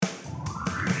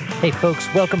Hey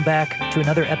folks, welcome back to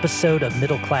another episode of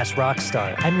Middle Class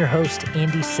Rockstar. I'm your host,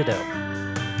 Andy Sido.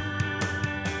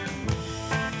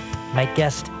 My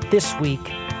guest this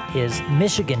week is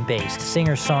Michigan-based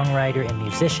singer, songwriter, and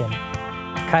musician,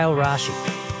 Kyle Rashi.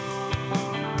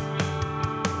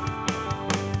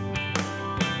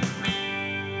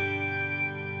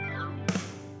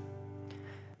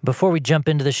 Before we jump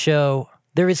into the show,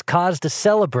 there is cause to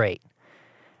celebrate.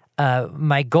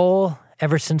 My goal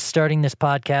ever since starting this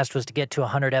podcast was to get to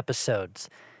 100 episodes.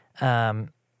 Well,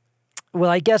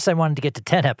 I guess I wanted to get to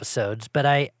 10 episodes, but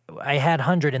I had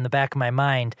 100 in the back of my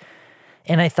mind,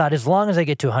 and I thought as long as I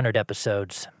get to 100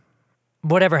 episodes,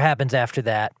 whatever happens after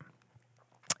that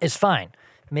is fine.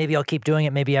 Maybe I'll keep doing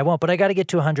it, maybe I won't, but I got to get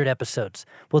to 100 episodes.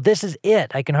 Well, this is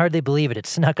it. I can hardly believe it. It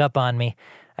snuck up on me.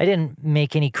 I didn't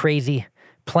make any crazy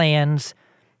plans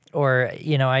or,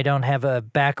 I don't have a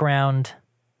background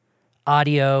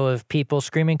audio of people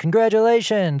screaming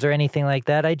congratulations or anything like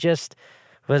that. I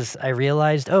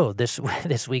realized,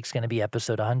 this week's going to be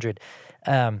episode 100.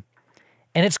 And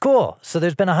it's cool. So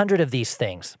there's been 100 of these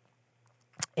things.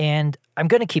 And I'm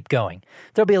going to keep going.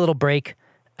 There'll be a little break.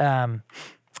 I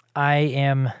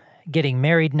am getting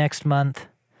married next month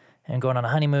and going on a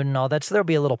honeymoon and all that. So there'll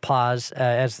be a little pause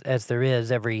as there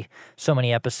is every so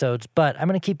many episodes. But I'm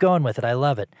going to keep going with it. I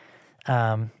love it.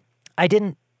 I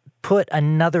didn't put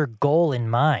another goal in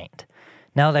mind.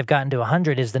 Now that I've gotten to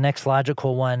 100, is the next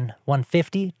logical one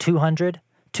 150, 200,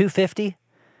 250?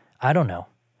 I don't know.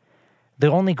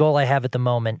 The only goal I have at the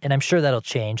moment, and I'm sure that'll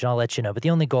change, and I'll let you know, but the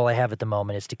only goal I have at the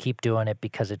moment is to keep doing it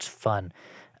because it's fun.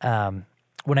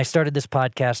 When I started this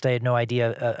podcast, I had no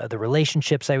idea the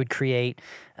relationships I would create.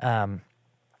 And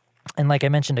like I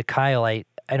mentioned to Kyle, I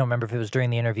don't remember if it was during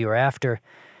the interview or after,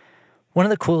 one of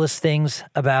the coolest things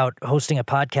about hosting a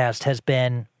podcast has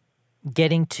been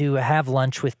getting to have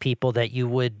lunch with people that you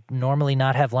would normally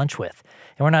not have lunch with.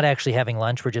 And we're not actually having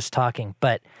lunch, we're just talking.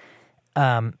 But,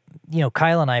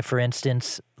 Kyle and I, for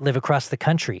instance, live across the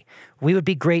country. We would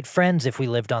be great friends if we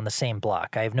lived on the same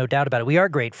block. I have no doubt about it. We are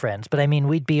great friends, but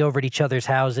we'd be over at each other's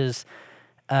houses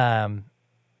all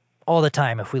the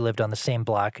time if we lived on the same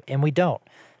block, and we don't.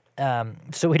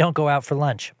 So we don't go out for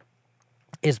lunch,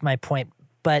 is my point.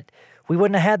 But we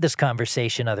wouldn't have had this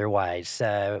conversation otherwise.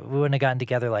 We wouldn't have gotten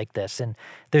together like this. And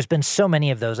there's been so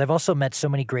many of those. I've also met so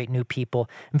many great new people.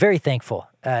 I'm very thankful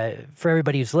for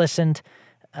everybody who's listened,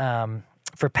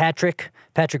 for Patrick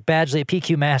Badgley at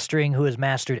PQ Mastering, who has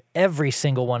mastered every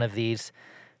single one of these.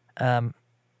 I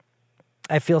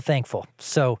feel thankful.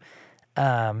 So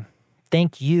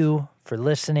thank you for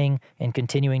listening and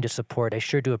continuing to support. I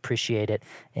sure do appreciate it.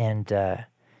 And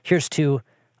here's to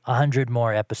 100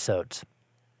 more episodes.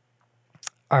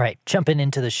 All right, jumping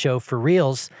into the show for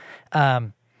reals.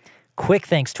 Quick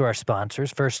thanks to our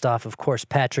sponsors. First off, of course,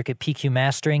 Patrick at PQ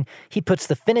Mastering. He puts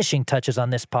the finishing touches on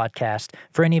this podcast.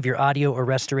 For any of your audio or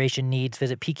restoration needs,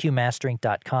 visit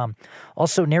pqmastering.com.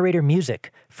 Also, Narrator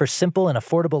Music. For simple and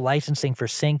affordable licensing for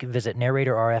sync, visit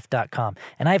narratorrf.com.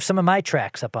 And I have some of my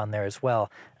tracks up on there as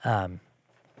well. I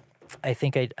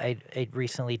think I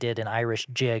recently did an Irish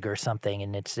jig or something,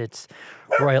 and it's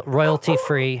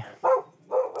royalty-free.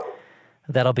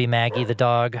 That'll be Maggie the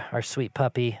dog, our sweet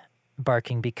puppy,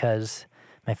 barking because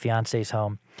my fiance's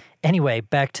home. Anyway,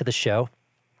 back to the show.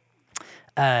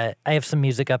 I have some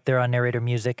music up there on Narrator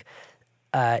Music.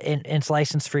 And it's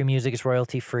license-free music. It's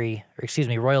royalty-free.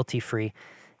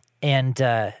 And,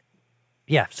 so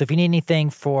if you need anything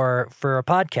for a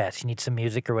podcast, you need some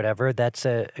music or whatever, that's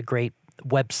a great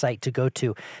website to go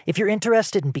to. If you're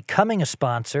interested in becoming a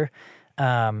sponsor,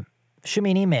 shoot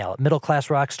me an email at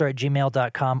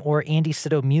middleclassrockstar@gmail.com or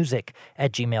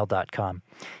andysidomusic@gmail.com.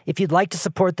 If you'd like to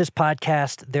support this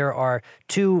podcast, there are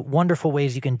two wonderful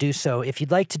ways you can do so. If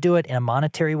you'd like to do it in a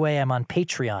monetary way, I'm on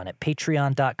Patreon at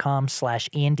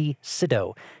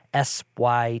patreon.com/AndySido,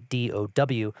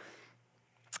 SYDOW.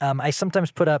 I sometimes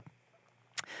put up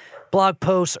blog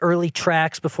posts, early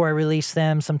tracks before I release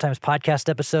them, sometimes podcast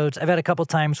episodes. I've had a couple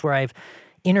times where I've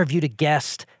interviewed a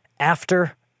guest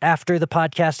after the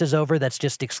podcast is over. That's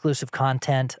just exclusive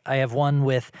content. I have one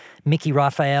with Mickey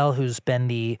Raphael, who's been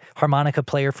the harmonica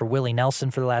player for Willie Nelson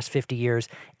for the last 50 years.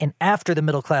 And after the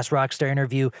Middle Class Rockstar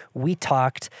interview, we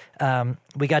talked,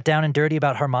 we got down and dirty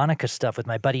about harmonica stuff with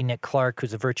my buddy Nick Clark,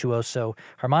 who's a virtuoso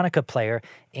harmonica player.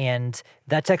 And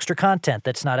that's extra content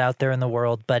that's not out there in the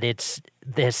world, but it's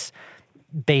this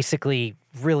basically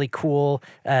really cool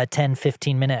 10,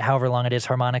 15-minute, however long it is,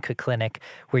 harmonica clinic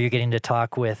where you're getting to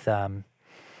talk with a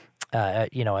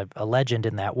legend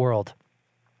in that world.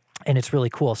 And it's really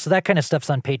cool. So that kind of stuff's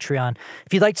on Patreon.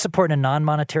 If you'd like to support in a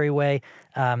non-monetary way,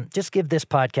 just give this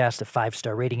podcast a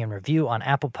 5-star rating and review on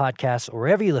Apple Podcasts or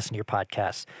wherever you listen to your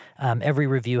podcasts. Every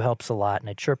review helps a lot, and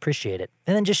I'd sure appreciate it.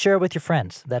 And then just share it with your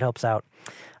friends. That helps out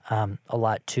a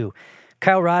lot too.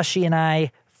 Kyle Rashi and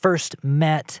I first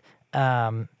met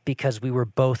because we were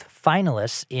both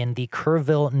finalists in the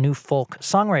Kerrville New Folk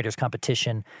Songwriters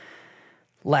Competition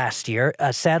last year.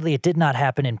 Sadly, it did not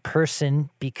happen in person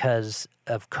because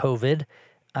of COVID,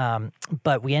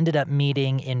 but we ended up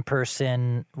meeting in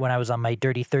person when I was on my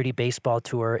Dirty 30 baseball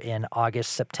tour in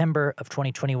August, September of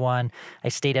 2021. I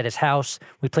stayed at his house.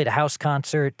 We played a house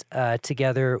concert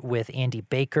together with Andy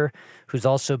Baker, who's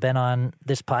also been on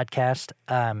this podcast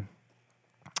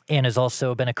and has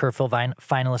also been a Kerrville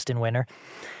finalist in winter.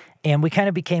 And we kind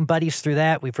of became buddies through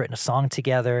that. We've written a song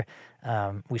together.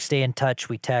 We stay in touch.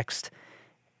 We text.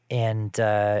 And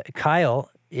Kyle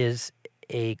is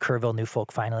a Kerrville New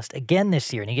Folk finalist again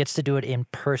this year, and he gets to do it in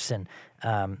person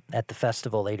at the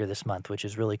festival later this month, which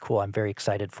is really cool. I'm very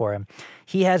excited for him.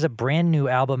 He has a brand new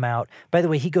album out. By the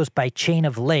way, he goes by Chain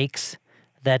of Lakes.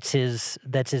 That's his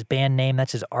band name.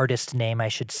 That's his artist name, I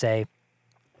should say.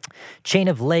 Chain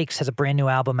of Lakes has a brand new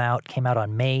album out. Came out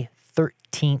on May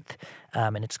 13th,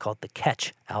 and it's called The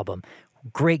Catch album.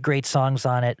 Great songs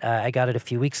on it. I got it a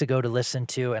few weeks ago to listen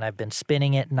to, and I've been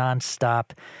spinning it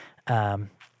nonstop.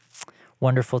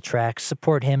 Wonderful tracks.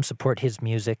 Support him, support his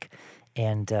music,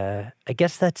 and I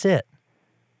guess that's it.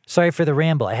 Sorry for the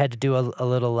ramble. I had to do a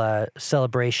little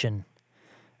celebration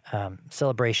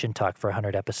talk for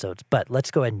 100 episodes, but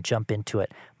let's go ahead and jump into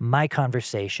it. My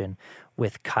conversation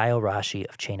with Kyle Rashi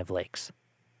of Chain of Lakes.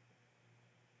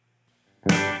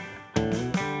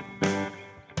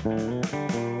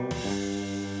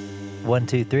 1,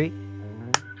 2, 3.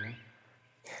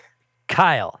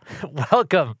 Kyle,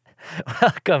 welcome.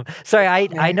 Sorry,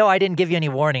 I know I didn't give you any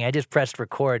warning. I just pressed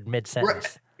record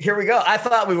mid-sentence. Here we go. I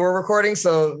thought we were recording,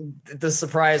 so the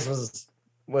surprise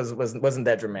wasn't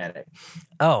that dramatic.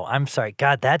 Oh, I'm sorry.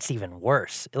 God, that's even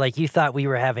worse. Like you thought we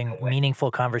were having meaningful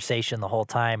conversation the whole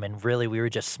time, and really we were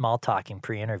just small talking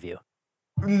pre-interview.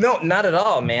 No, not at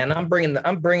all, man. I'm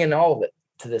bringing all of it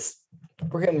to this.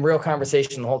 We're getting real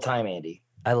conversation the whole time, Andy.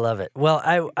 I love it. Well,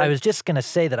 I was just gonna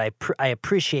say that I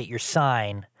appreciate your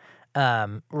sign.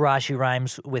 Rashi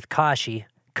rhymes with Kashi,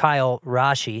 Kyle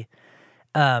Rashi.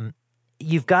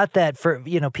 You've got that for,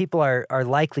 people are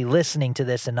likely listening to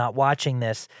this and not watching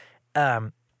this.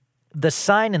 The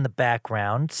sign in the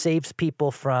background saves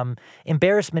people from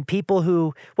embarrassment. People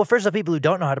who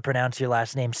don't know how to pronounce your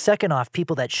last name. Second off,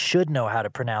 people that should know how to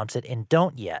pronounce it and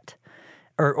don't yet.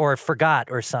 Or forgot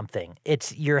or something.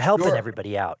 You're helping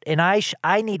everybody out. And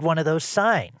I need one of those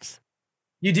signs.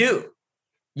 You do.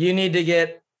 You need to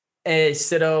get a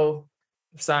Cito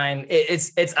sign.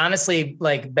 It's honestly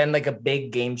been a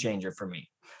big game changer for me.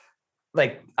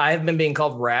 I've been being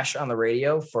called Rash on the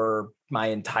radio for my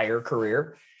entire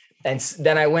career. And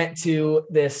then I went to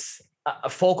this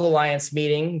Folk Alliance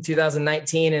meeting in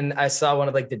 2019, and I saw one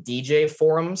of the DJ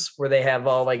forums where they have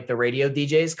all the radio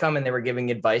DJs come, and they were giving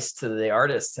advice to the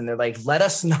artists, and they're like, let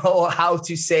us know how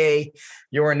to say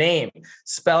your name,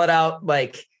 spell it out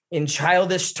in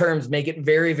childish terms, make it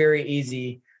very, very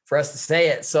easy for us to say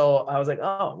it. So I was like,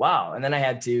 oh, wow. And then I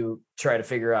had to try to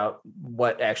figure out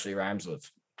what actually rhymes with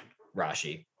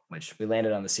Rashi, which we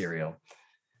landed on the cereal.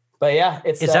 But yeah,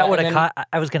 is that what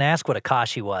I was going to ask what a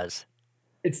Kashi was.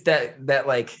 It's that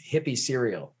hippie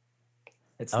cereal.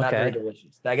 It's not very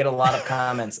delicious. I get a lot of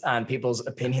comments on people's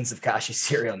opinions of Kashi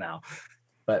cereal now.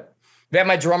 But yeah,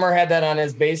 my drummer had that on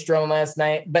his bass drum last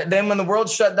night. But then when the world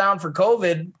shut down for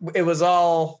COVID, it was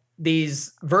all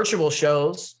these virtual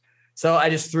shows. So I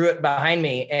just threw it behind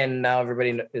me, and now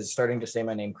everybody is starting to say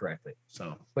my name correctly.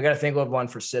 So we got to think of one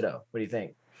for Cito. What do you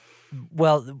think?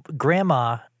 Well,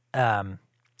 Grandma,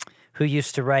 who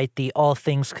used to write the All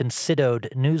Things Considered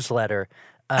newsletter,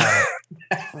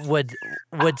 would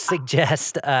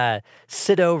suggest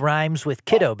Cito rhymes with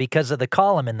kiddo because of the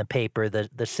column in the paper,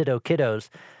 the Cito Kiddos.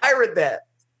 I read that.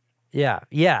 Yeah,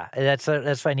 that's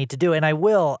what I need to do, and I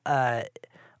will.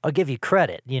 I'll give you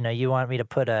credit. You want me to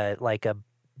put a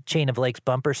Chain of Lakes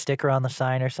bumper sticker on the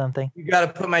sign or something? You got to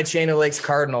put my Chain of Lakes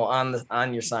Cardinal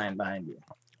on your sign behind you.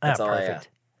 That's all perfect. I ask.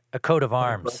 A coat of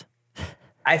arms.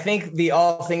 I think the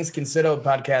All Things Considered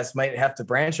podcast might have to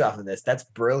branch off of this. That's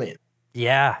brilliant.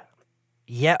 Yeah.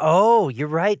 Oh, you're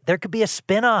right. There could be a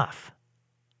spinoff.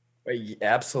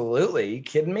 Absolutely. Are you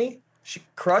kidding me? She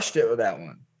crushed it with that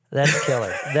one. That's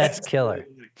killer. That's killer.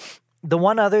 The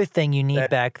one other thing you need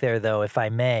back there, though, if I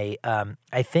may,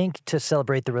 I think to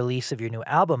celebrate the release of your new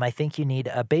album, I think you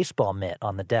need a baseball mitt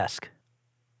on the desk.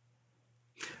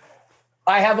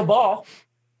 I have a ball.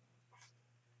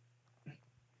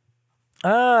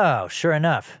 Oh, sure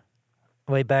enough.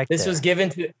 Way back This there. was given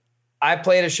to, I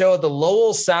played a show at the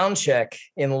Lowell Soundcheck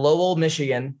in Lowell,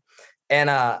 Michigan. And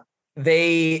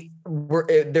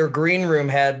their green room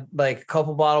had like a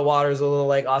couple bottled waters, a little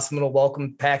like awesome little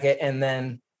welcome packet, and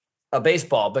then a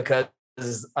baseball because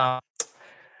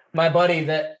my buddy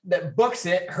that books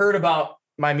it heard about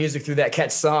my music through that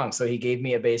Catch song. So he gave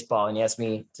me a baseball and he asked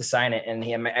me to sign it. And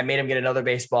I made him get another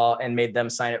baseball and made them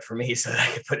sign it for me so that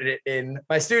I could put it in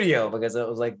my studio because it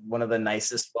was like one of the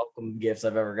nicest welcome gifts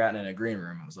I've ever gotten in a green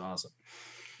room. It was awesome.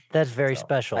 That's very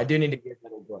special. I do need to get that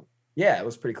book. Yeah, it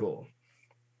was pretty cool.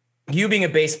 You being a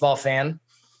baseball fan,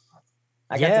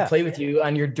 I got to play with you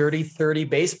on your Dirty 30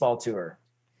 baseball tour.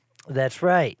 That's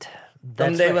right.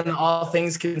 Someday when the All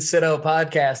Things Consider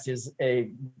podcast is a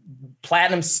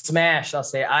platinum smash, I'll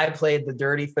say I played the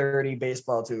Dirty 30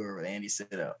 baseball tour with Andy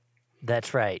Sito.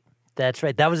 That's right. That's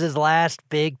right. That was his last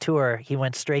big tour. He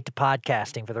went straight to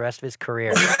podcasting for the rest of his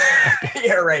career.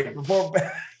 Yeah, right.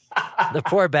 The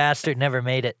poor bastard never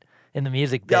made it in the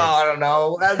music biz. No, I don't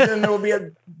know. Then there will be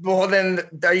then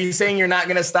are you saying you're not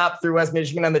going to stop through West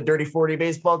Michigan on the Dirty 40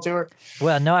 baseball tour?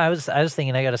 Well, no, I was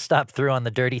thinking I got to stop through on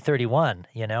the Dirty 31.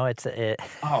 You know,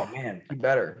 Oh man,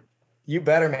 you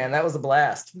better, man. That was a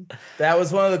blast. That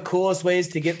was one of the coolest ways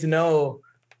to get to know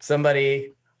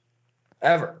somebody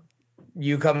ever.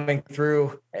 You coming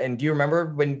through, and do you remember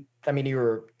when? I mean,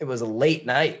 it was a late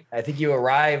night. I think you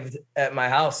arrived at my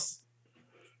house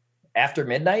after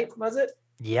midnight. Was it?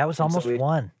 Yeah, it was almost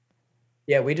 1.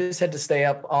 Yeah, we just had to stay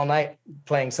up all night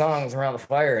playing songs around the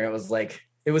fire, and it was like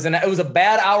it was a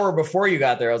bad hour before you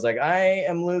got there. I was like, I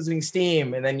am losing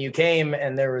steam, and then you came,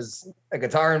 and there was a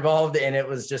guitar involved, and it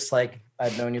was just like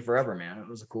I'd known you forever, man. That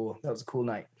was a cool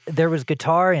night. There was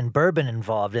guitar and bourbon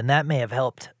involved, and that may have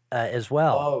helped as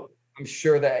well. Oh, I'm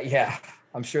sure that. Yeah,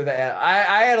 I'm sure that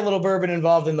I had a little bourbon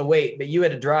involved in the wait, but you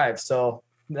had to drive, so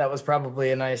that was probably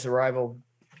a nice arrival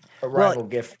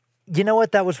gift. You know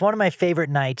what? That was one of my favorite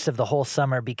nights of the whole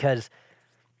summer because,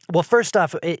 well, first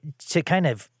off, to kind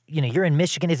of, you're in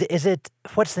Michigan. Is it,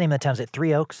 what's the name of the town? Is it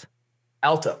Three Oaks?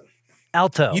 Alto.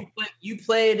 You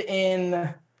played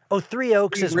in. Oh, Three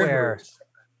Oaks is Rivers.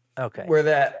 Okay. Where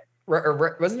that,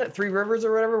 or wasn't it Three Rivers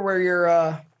or whatever,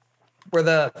 where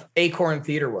the Acorn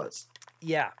Theater was?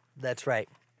 Yeah, that's right.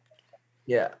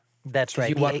 Yeah. That's right.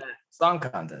 You won that song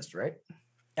contest, right?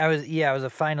 I was a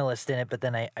finalist in it, but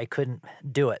then I couldn't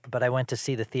do it. But I went to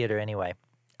see the theater anyway.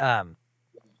 So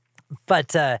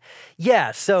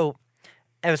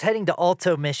I was heading to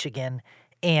Alto, Michigan,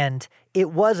 and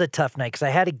it was a tough night because I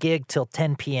had a gig till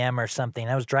 10 p.m. or something.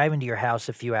 I was driving to your house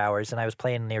a few hours, and I was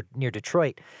playing near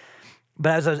Detroit.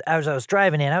 But as I was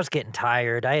driving in, I was getting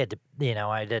tired. I had to,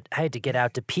 I had to get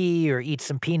out to pee or eat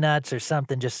some peanuts or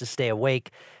something just to stay awake.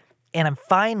 And I'm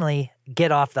finally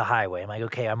get off the highway. I'm like,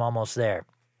 okay, I'm almost there.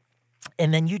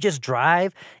 And then you just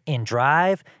drive and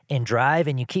drive and drive,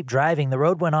 and you keep driving. The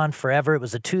road went on forever. It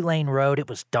was a 2-lane road. It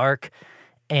was dark.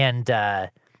 And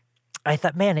I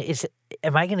thought, man,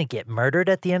 am I going to get murdered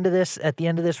at the end of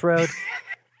this road?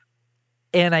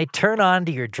 And I turn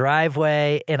onto your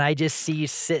driveway, and I just see you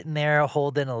sitting there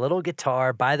holding a little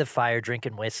guitar by the fire,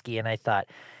 drinking whiskey. And I thought,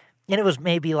 and it was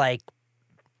maybe like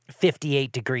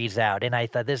 58 degrees out. And I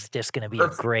thought, this is just going to be a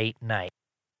great night.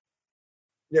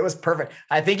 It was perfect.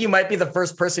 I think you might be the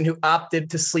first person who opted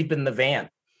to sleep in the van,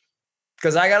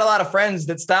 because I got a lot of friends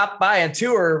that stopped by on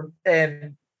tour,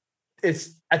 and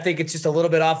I think it's just a little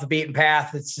bit off the beaten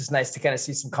path. It's just nice to kind of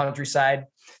see some countryside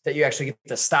that you actually get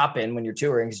to stop in when you're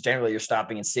touring, because generally you're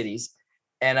stopping in cities.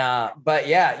 And, but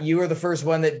yeah, you were the first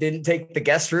one that didn't take the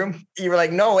guest room. You were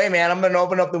like, no way, man, I'm going to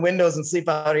open up the windows and sleep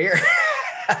out here.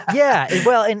 Yeah.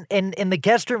 Well, and the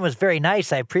guest room was very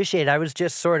nice. I appreciate it. I was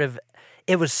just sort of,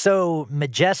 it was so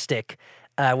majestic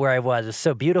where I was. It was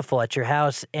so beautiful at your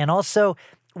house. And also,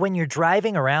 when you're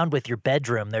driving around with your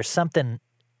bedroom, there's something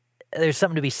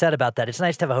to be said about that. It's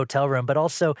nice to have a hotel room, but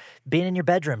also being in your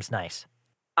bedroom's nice.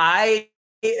 I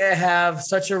have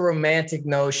such a romantic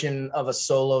notion of a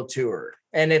solo tour,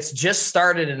 and it's just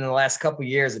started in the last couple of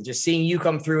years. And just seeing you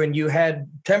come through, and you had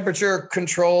temperature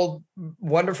controlled,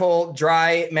 wonderful,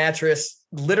 dry mattress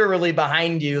literally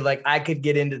behind you. Like, I could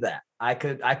get into that. I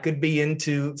could be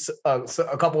into a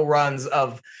couple runs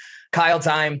of Kyle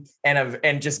time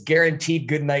and just guaranteed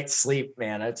good night's sleep,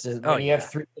 man. It's just, when you have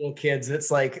 3 little kids, it's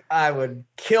like I would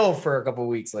kill for a couple of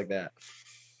weeks like that.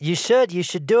 You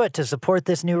should do it to support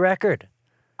this new record.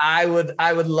 I would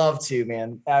love to,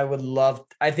 man.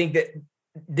 I think that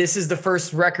this is the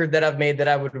first record that I've made that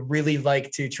I would really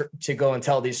like to go and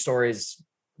tell these stories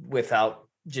with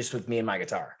me and my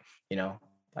guitar,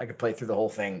 I could play through the whole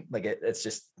thing. Like it's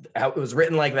just how it was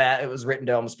written like that. It was written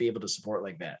to almost be able to support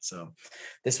like that. So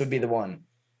this would be the one.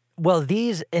 Well,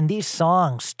 these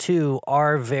songs too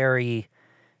are very,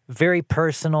 very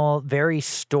personal, very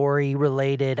story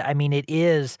related. I mean, it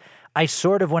is. I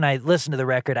sort of, when I listen to the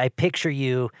record, I picture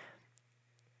you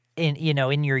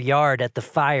in your yard at the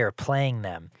fire playing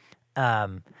them.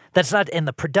 That's not, and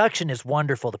the production is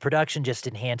wonderful. The production just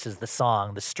enhances the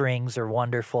song. The strings are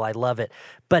wonderful. I love it.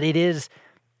 But it is,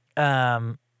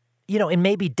 it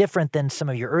may be different than some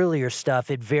of your earlier stuff.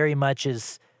 It very much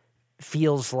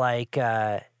feels like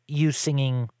you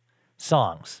singing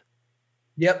songs.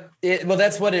 Yep. Well,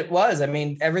 that's what it was. I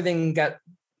mean, everything got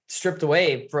stripped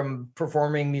away from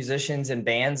performing musicians and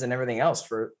bands and everything else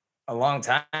for a long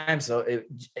time. So it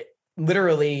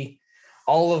literally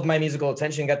all of my musical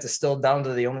attention got distilled down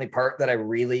to the only part that I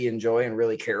really enjoy and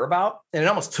really care about. And it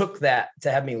almost took that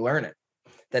to have me learn it,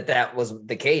 that was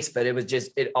the case, but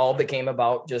it all became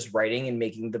about just writing and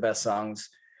making the best songs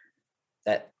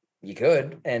that you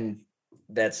could. And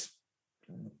that's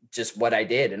just what I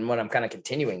did and what I'm kind of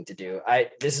continuing to do.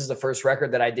 This is the first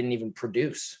record that I didn't even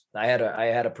produce. I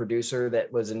had a producer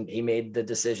that he made the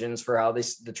decisions for how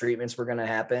the treatments were going to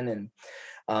happen.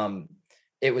 And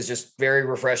it was just very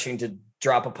refreshing to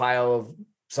drop a pile of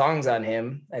songs on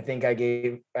him. I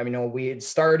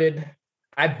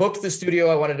booked the studio.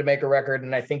 I wanted to make a record.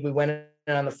 And I think we went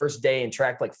in on the first day and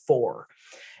tracked like 4.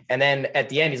 And then at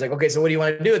the end, he's like, okay, so what do you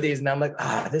want to do with these? And I'm like,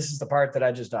 this is the part that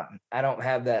I don't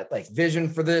have that like vision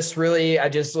for this really. I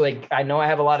just I know I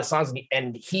have a lot of songs,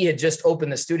 and he had just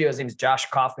opened the studio. His name's Josh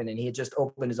Kaufman, and he had just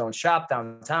opened his own shop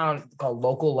downtown called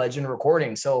Local Legend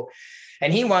Recording. So,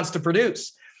 and he wants to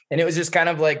produce. And it was just kind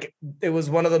of like, it was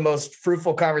one of the most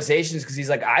fruitful conversations because he's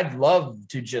like, I'd love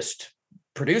to just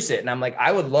produce it. And I'm like,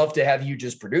 I would love to have you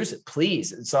just produce it,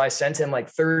 please. And so I sent him like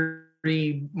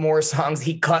 30 more songs.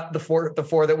 He cut the four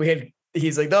that we had.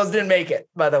 He's like, those didn't make it,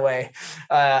 by the way.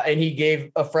 And he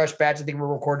gave a fresh batch. I think we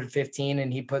recorded 15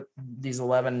 and he put these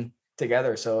 11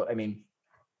 together. So, I mean,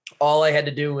 all I had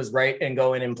to do was write and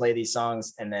go in and play these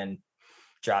songs. And then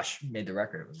Josh made the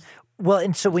record. Well,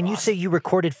 and so when you say you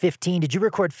recorded 15, did you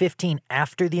record 15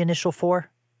 after the initial 4?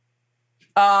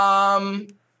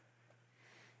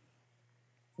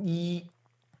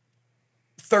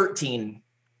 13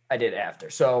 I did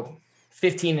after. So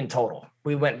 15 in total.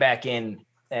 We went back in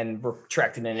and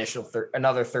tracked an initial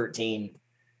another 13.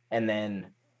 And then,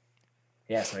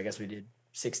 so I guess we did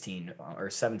 16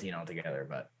 or 17 altogether,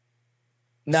 but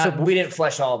we didn't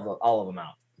flesh all of them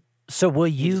out. So will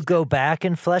you go back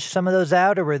and flesh some of those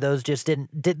out, or were those just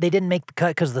they didn't make the cut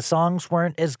because the songs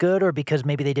weren't as good, or because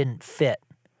maybe they didn't fit?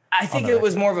 I think it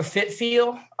was more of a fit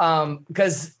feel,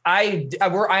 because I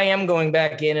am going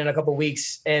back in a couple of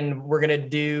weeks, and we're going to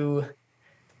do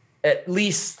at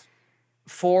least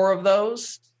 4 of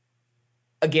those.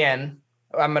 Again,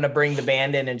 I'm going to bring the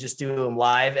band in and just do them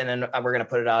live, and then we're going to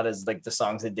put it out as like the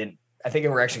songs that didn't. I think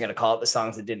we're actually going to call it the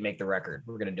songs that didn't make the record.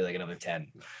 We're going to do like another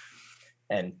 10.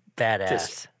 And badass.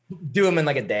 Just do them in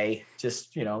like a day.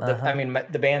 Just,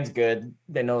 the band's good.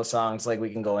 They know the songs. Like we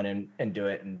can go in and do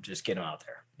it and just get them out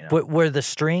there. Were the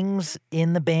strings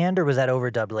in the band, or was that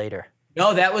overdubbed later?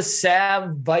 No, that was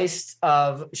Sav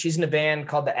Weist she's in a band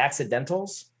called the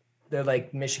Accidentals. They're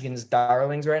like Michigan's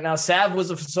darlings right now. Sav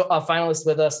was a finalist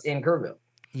with us in Kerrville.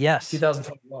 Yes.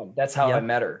 2021. That's how I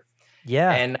met her.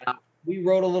 Yeah. And we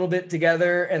wrote a little bit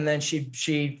together, and then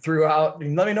she threw out,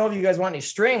 let me know if you guys want any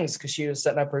strings, because she was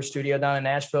setting up her studio down in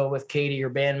Nashville with Katie, her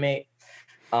bandmate.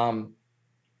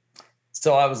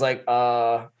 So I was like,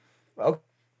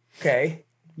 okay,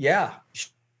 yeah.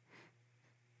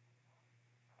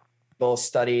 Both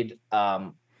studied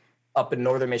up in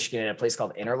northern Michigan at a place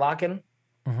called Interlochen.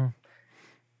 Mm-hmm.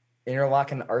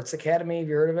 Interlochen Arts Academy. Have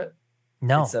you heard of it?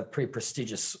 No. It's a pretty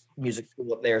prestigious music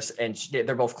school up there, and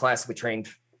they're both classically trained.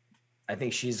 I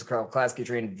think she's a classically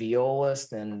trained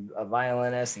violist and a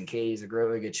violinist, and Katie's a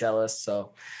really good cellist.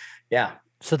 So, yeah.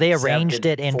 So they arranged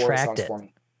it and tracked it.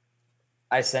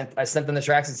 I sent them the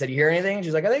tracks and said, "You hear anything?" And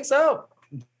she's like, "I think so."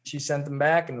 She sent them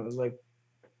back, and it was like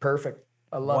perfect.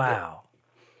 I love it. Wow.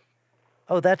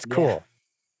 Oh, that's cool. Yeah.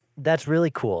 That's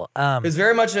really cool. It's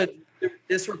very much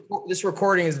this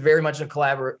recording is very much a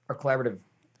collaborative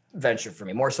venture for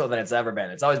me, more so than it's ever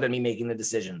been. It's always been me making the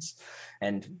decisions,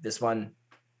 and this one,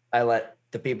 I let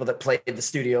the people that played the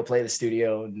studio play the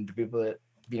studio, and the people that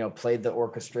played the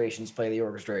orchestrations play the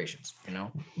orchestrations.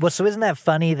 Well, so isn't that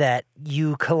funny that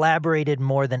you collaborated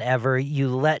more than ever, you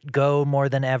let go more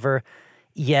than ever,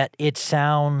 yet it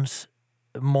sounds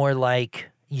more like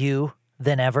you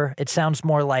than ever? It sounds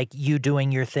more like you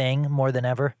doing your thing more than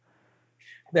ever.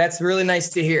 That's really nice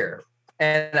to hear.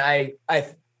 And I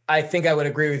I think I would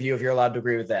agree with you if you're allowed to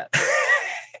agree with that.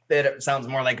 It sounds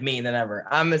more like me than ever.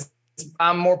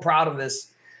 I'm more proud of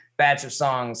this batch of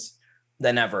songs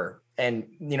than ever. And,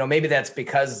 maybe that's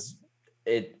because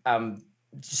I'm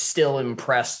still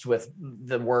impressed with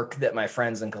the work that my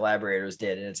friends and collaborators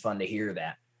did. And it's fun to hear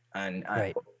that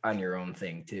on your own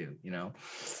thing too,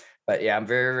 but yeah, I'm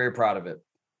very, very proud of it.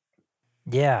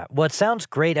 Yeah. Well, it sounds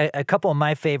great. A couple of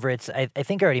my favorites, I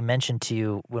think I already mentioned to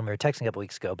you when we were texting a couple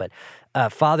weeks ago, but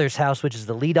Father's House, which is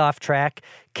the leadoff track.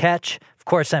 Catch, of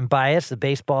course, I'm biased, the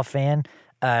baseball fan.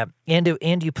 And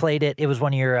you played it. It was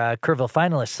one of your Kerrville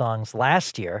finalist songs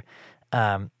last year.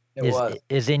 Is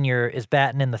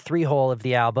batting in the 3-hole of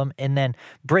the album. And then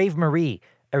Brave Marie,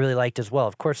 I really liked as well.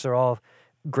 Of course, they're all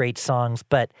great songs,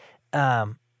 but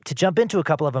to jump into a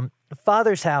couple of them,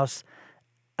 Father's House,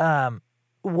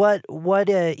 what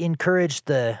encouraged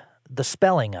the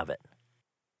spelling of it?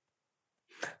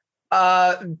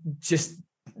 Just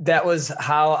that was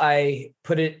how I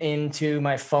put it into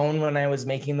my phone when I was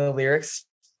making the lyrics,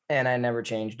 and I never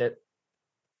changed it.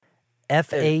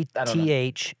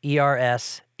 Fathershhaus,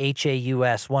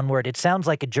 one word. It sounds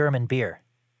like a German beer.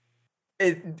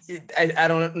 I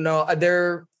don't know.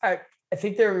 I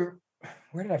think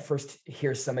where did I first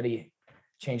hear somebody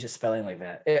change the spelling like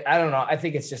that? I don't know. I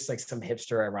think it's just like some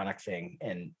hipster ironic thing.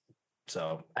 And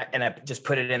so, I just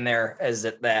put it in there as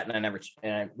that,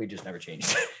 and we just never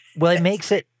changed it. Well, it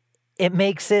makes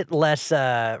it less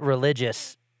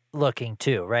religious looking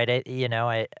too, right?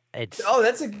 Oh,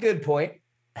 that's a good point.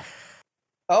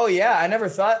 Oh yeah, I never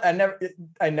thought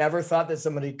that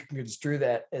somebody could construe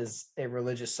that as a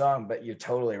religious song, but you're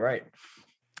totally right.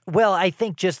 Well, I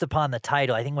think just upon the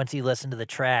title, I think once you listen to the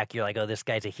track, you're like, oh, this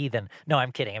guy's a heathen. No,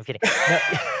 I'm kidding. No.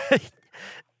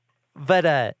 But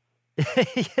that's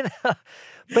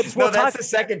the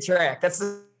second track. That's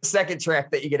the second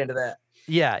track that you get into that.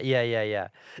 Yeah.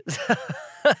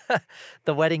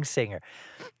 The Wedding Singer.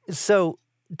 So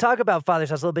talk about Father's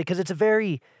House a little bit, because it's a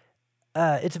very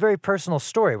personal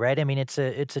story, right? I mean, it's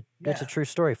a true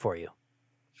story for you.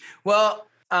 Well,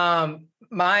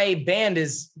 my band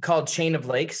is called Chain of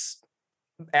Lakes.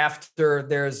 After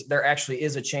there actually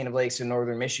is a chain of lakes in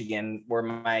northern Michigan where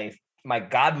my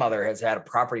godmother has had a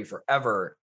property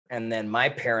forever, and then my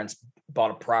parents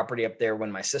bought a property up there when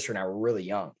my sister and I were really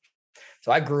young.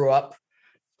 So I grew up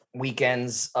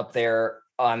weekends up there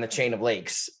on the chain of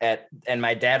lakes and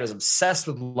my dad was obsessed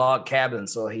with log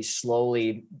cabins. So he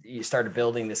started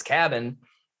building this cabin.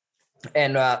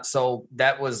 And so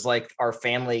that was like our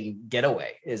family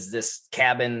getaway, is this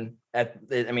cabin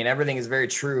everything is very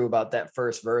true about that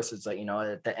first verse. It's like,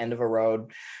 at the end of a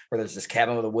road where there's this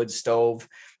cabin with a wood stove.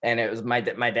 And it was my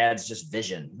dad's just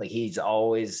vision. Like he's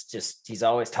always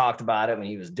talked about it when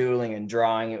he was doodling and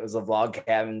drawing. It was of log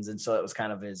cabins. And so it was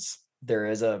kind of there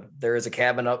is a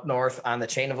cabin up north on the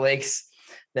chain of lakes.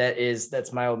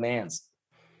 That's my old man's.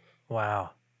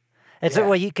 Wow. And so,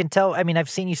 well, you can tell, I mean, I've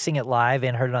seen you sing it live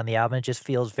and heard it on the album. It just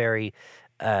feels very,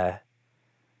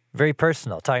 very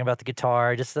personal, talking about the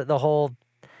guitar, just the whole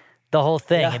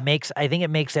thing. Yeah. I think it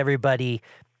makes everybody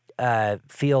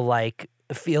feel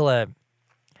a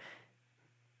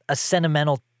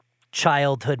sentimental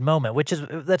childhood moment,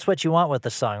 that's what you want with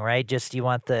the song, right? Just you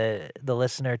want the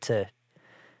listener to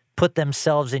put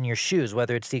themselves in your shoes,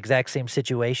 whether it's the exact same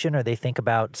situation or they think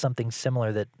about something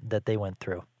similar that they went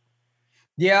through.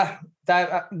 Yeah,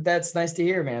 that's nice to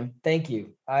hear, man. Thank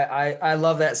you. I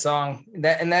love that song.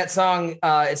 That song,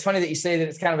 it's funny that you say that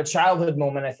it's kind of a childhood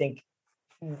moment. I think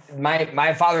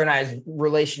my father and I's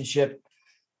relationship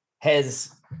has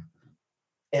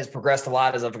progressed a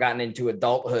lot as I've gotten into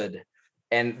adulthood.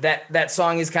 And that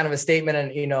song is kind of a statement,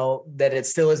 and that it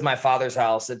still is my father's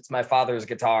house. It's my father's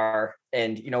guitar,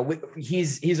 and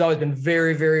he's always been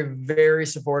very, very, very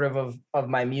supportive of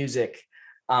my music.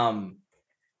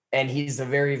 And he's a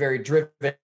very, very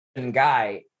driven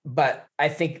guy. But I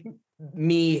think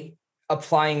me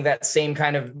applying that same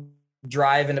kind of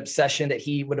drive and obsession that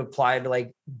he would apply to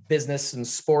like business and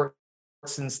sports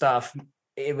and stuff,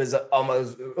 it was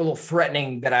almost a little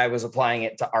threatening that I was applying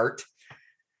it to art.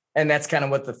 And that's kind of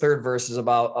what the third verse is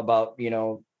about,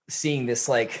 seeing this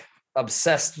like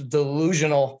obsessed,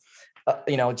 delusional,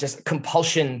 just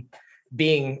compulsion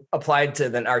being applied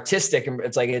to an artistic. And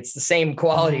it's like, it's the same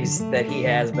qualities that he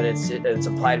has, but it's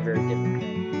applied very differently.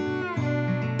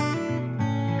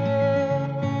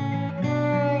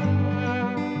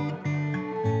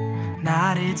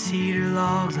 Knotted cedar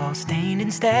logs all stained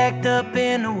and stacked up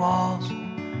in the walls.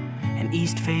 An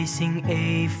east-facing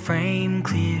A-frame,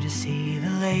 clear to see the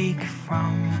lake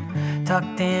from.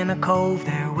 Tucked in a cove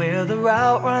there where the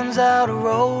route runs out of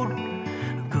road.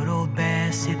 A good old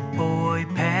Bassett boy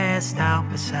passed passed out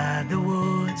beside the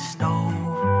wood stove.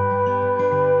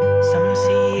 Some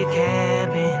see a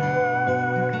cabin,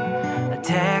 a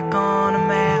tack on a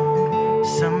map,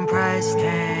 some price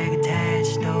tag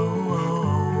attached,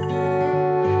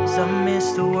 some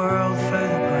miss the world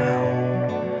further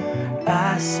ground.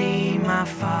 I see my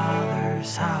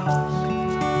father's house.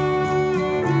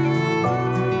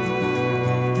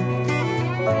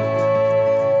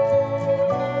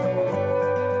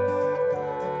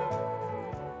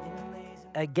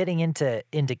 Getting into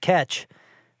Catch,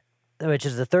 which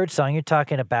is the third song, you're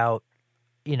talking about,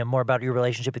 more about your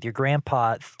relationship with your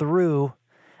grandpa through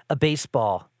a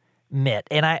baseball mitt.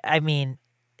 And I mean,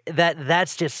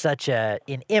 that's just such an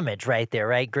image right there,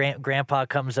 right? Grandpa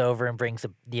comes over and brings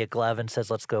a glove and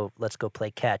says, let's go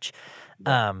play catch.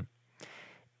 One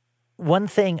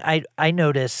thing I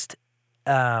noticed,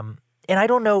 and I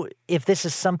don't know if this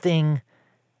is something,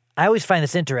 I always find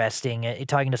this interesting,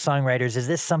 talking to songwriters, is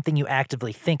this something you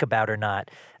actively think about or not?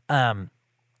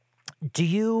 Do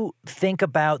you think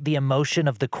about the emotion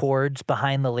of the chords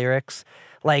behind the lyrics?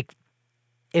 Like,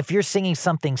 if you're singing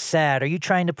something sad, are you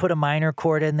trying to put a minor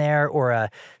chord in there or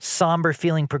a somber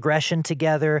feeling progression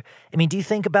together? I mean, do you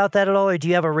think about that at all, or do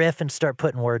you have a riff and start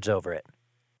putting words over it?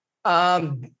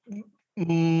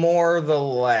 More the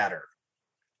latter.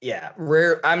 Yeah.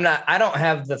 I don't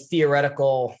have the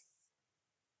theoretical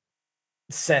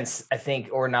sense, I think,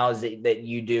 or knowledge that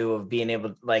you do of being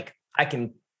able to, like, I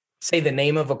can say the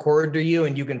name of a chord to you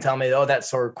and you can tell me, oh, that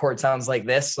sort of chord sounds like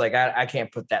this. Like, I can't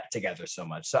put that together so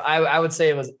much. So I would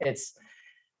say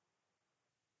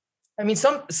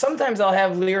sometimes I'll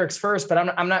have lyrics first, but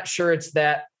I'm not sure it's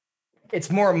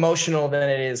more emotional than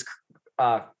it is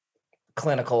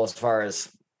clinical as far as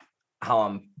how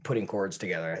I'm putting chords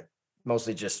together.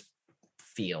 Mostly just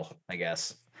feel, I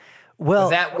guess.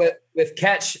 Well, with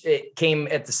Catch, it came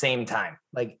at the same time.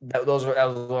 Like that was one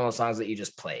of those songs that you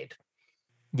just played.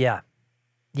 Yeah.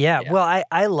 Well,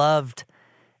 I loved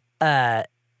when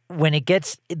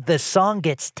the song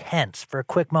gets tense for a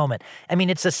quick moment. I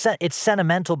mean, it's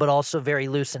sentimental, but also very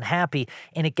loose and happy,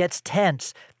 and it gets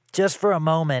tense just for a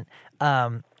moment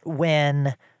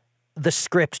when the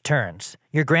script turns.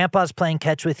 Your grandpa's playing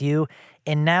catch with you,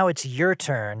 and now it's your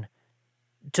turn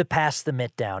to pass the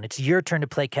mitt down. It's your turn to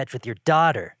play catch with your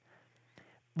daughter,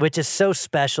 which is so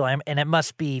special. And it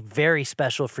must be very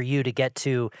special for you to get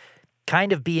to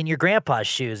kind of be in your grandpa's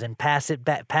shoes and pass it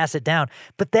down.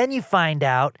 But then you find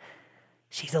out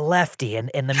she's a lefty, and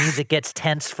the music gets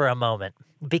tense for a moment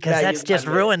because that's just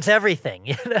ruins everything.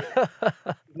 You know?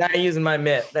 Not using my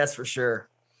mitt, that's for sure.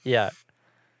 Yeah.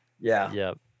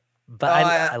 But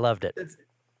I loved it.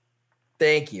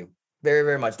 Thank you very,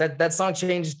 very much. That song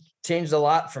changed a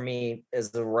lot for me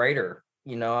as a writer.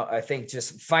 You know, I think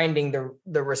just finding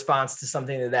the response to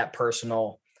something that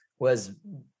personal was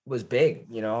big.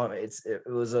 You know, it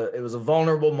was a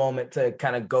vulnerable moment to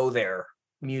kind of go there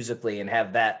musically and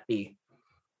have that be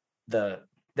the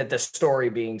story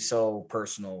being so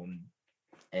personal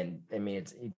and I mean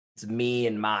it's me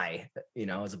and my, you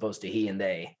know, as opposed to he and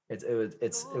they. It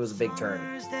was a big turn.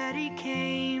 That he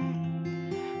came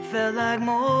felt like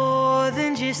more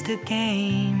than just a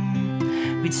game.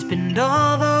 We'd spend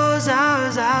all those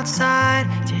hours outside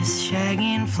just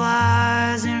shagging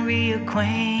flies and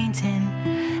reacquainting.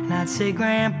 And I'd say,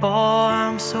 Grandpa,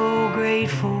 I'm so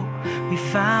grateful we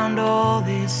found all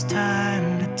this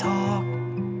time to talk.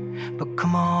 But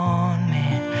come on,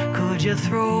 man, could you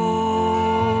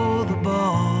throw the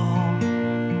ball?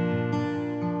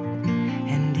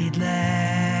 And he'd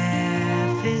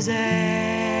laugh his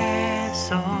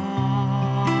ass off.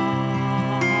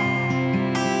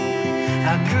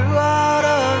 I grew out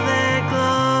of that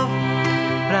glove,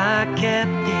 but I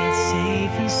kept it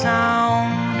safe and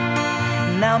sound.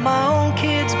 And now my own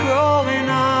kid's growing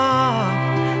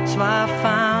up, so I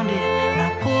found it and I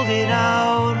pulled it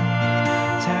out.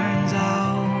 Turns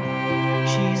out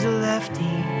she's a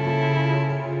lefty,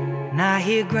 and I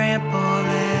hear Grandpa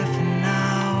laughing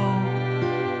now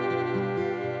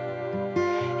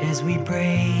as we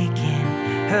break in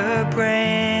her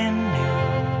brand new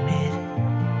knit.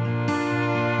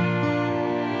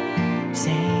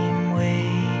 Same way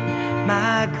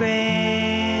my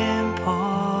grandpa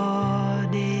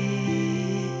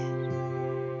did.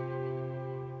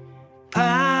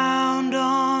 Pound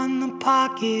on the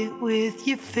pocket with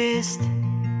your fist.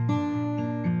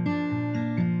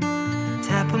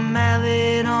 Tap a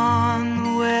mallet on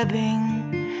the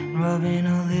webbing, rubbing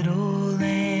a little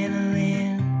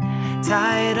lanolin.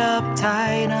 Tie it up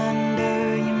tight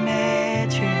under your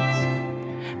mattress,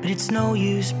 but it's no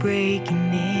use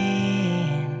breaking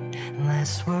in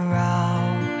unless we're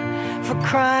out For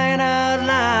crying out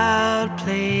loud,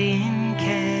 playing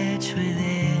catch with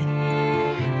it.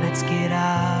 Let's get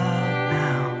out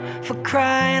now. For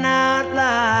crying out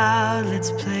loud,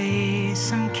 let's play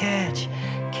some catch,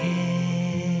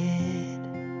 kid.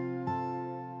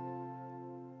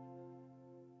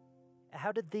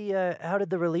 How did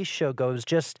the release show go? It was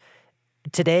just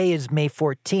today is May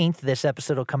 14th. This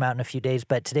episode will come out in a few days,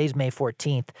 but today's May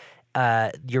 14th.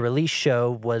 Your release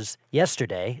show was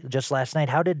yesterday, just last night.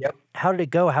 How did it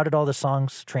go? How did all the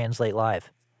songs translate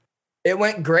live? It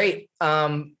went great.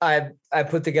 I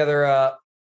put together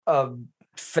a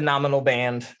phenomenal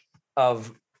band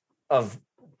of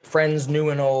friends, new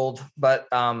and old, but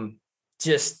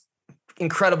just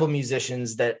incredible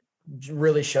musicians that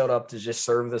really showed up to just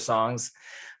serve the songs.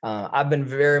 I've been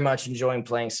very much enjoying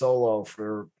playing solo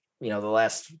for the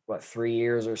last 3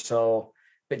 years or so.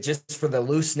 But just for the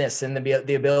looseness and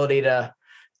the ability to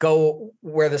go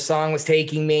where the song was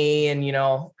taking me, and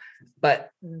but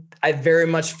I very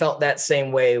much felt that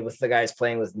same way with the guys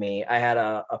playing with me. I had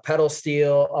a pedal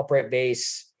steel, upright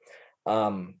bass,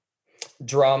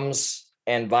 drums,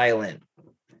 and violin,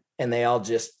 and they all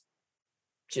just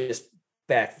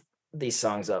backed these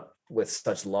songs up with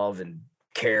such love and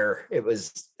care. It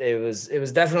was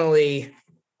definitely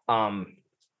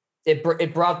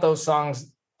it brought those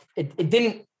songs. It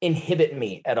didn't inhibit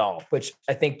me at all, which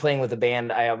I think playing with a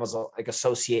band, I almost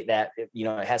associate that, it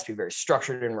has to be very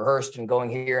structured and rehearsed and going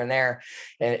here and there.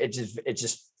 And it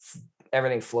just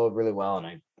everything flowed really well.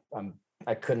 And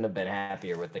I couldn't have been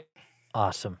happier with it.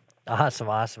 Awesome. All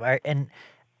right. And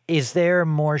is there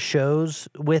more shows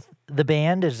with the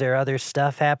band? Is there other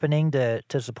stuff happening to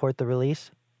support the release?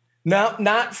 No,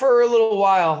 not for a little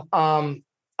while. I'm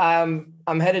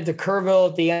headed to Kerrville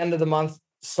at the end of the month,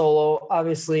 solo,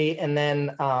 obviously, and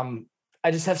then I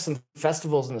just have some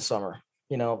festivals in the summer.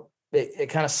 It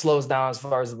kind of slows down as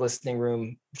far as the listening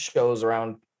room shows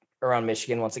around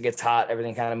Michigan. Once it gets hot,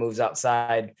 everything kind of moves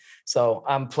outside. So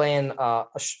I'm playing a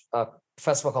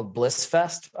festival called Bliss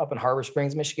Fest up in Harbor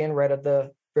Springs, Michigan, right at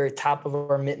the very top of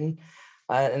our mitten.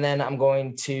 And then I'm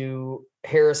going to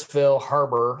Harrisville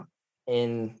Harbor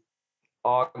in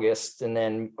August, and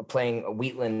then playing a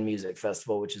Wheatland Music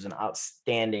Festival, which is an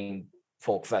outstanding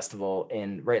folk festival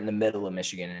right in the middle of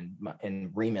Michigan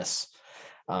in Remus.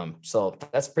 So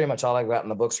that's pretty much all I've got in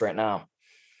the books right now.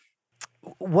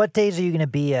 What days are you going to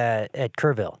be at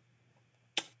Kerrville?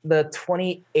 The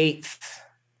 28th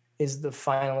is the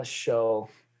finalist show.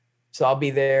 So I'll be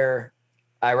there.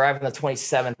 I arrive on the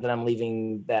 27th, and I'm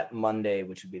leaving that Monday,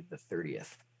 which would be the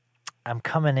 30th. I'm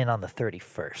coming in on the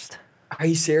 31st. Are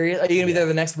you serious? Are you going to be there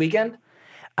the next weekend?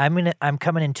 I'm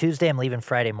coming in Tuesday. I'm leaving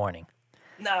Friday morning.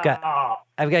 No.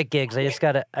 I've got gigs. I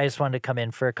just wanted to come in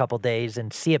for a couple days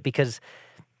and see it because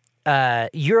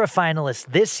you're a finalist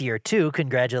this year too.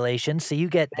 Congratulations! So you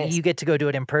get to go do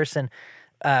it in person.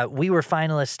 We were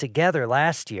finalists together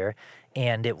last year,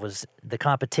 and the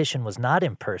competition was not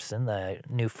in person. The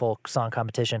new folk song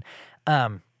competition.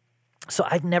 So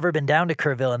I've never been down to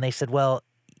Kerrville, and they said, well,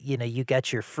 you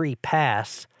got your free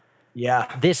pass.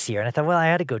 Yeah. This year, and I thought, well, I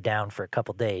had to go down for a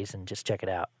couple days and just check it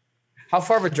out. How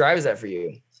far of a drive is that for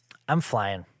you? I'm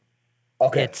flying.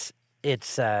 Okay.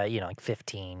 It's like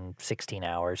 15, 16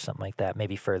 hours, something like that,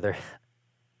 maybe further.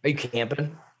 Are you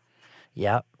camping?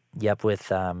 Yep. With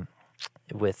I'm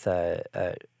going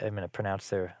to pronounce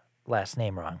their last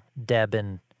name wrong. Deb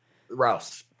and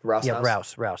Rouse. Yeah,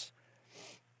 Rouse.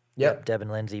 Yep. Deb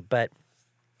and Lindsay, but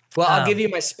well, I'll give you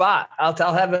my spot.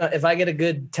 I'll have if I get a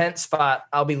good tent spot,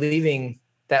 I'll be leaving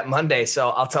that Monday, so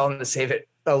I'll tell them to save it.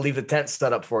 I'll leave the tent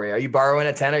set up for you. Are you borrowing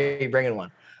a tent or are you bringing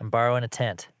one? I'm borrowing a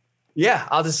tent. Yeah,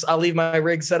 I'll leave my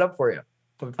rig set up for you.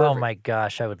 Oh my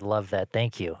gosh, I would love that.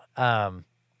 Thank you. And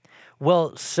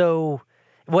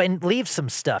leave some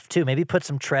stuff too. Maybe put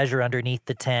some treasure underneath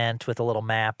the tent with a little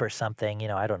map or something.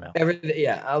 I don't know. Everything.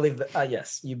 Yeah, I'll leave.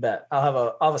 Yes, you bet.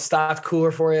 I'll have a stocked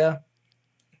cooler for you.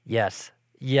 Yes.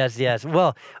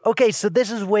 Well, okay. So this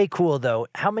is way cool though.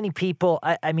 How many people?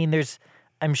 I mean,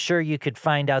 I'm sure you could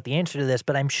find out the answer to this,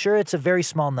 but I'm sure it's a very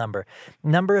small number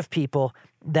of people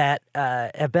that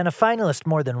have been a finalist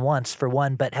more than once for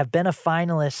one, but have been a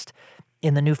finalist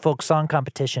in the new folk song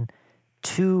competition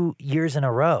 2 years in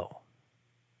a row.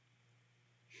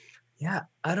 Yeah,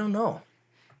 I don't know.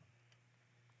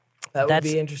 That would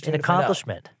be interesting. An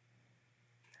accomplishment.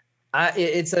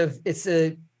 It's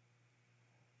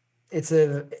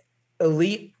a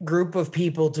elite group of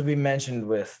people to be mentioned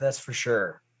with. That's for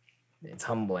sure. It's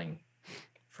humbling,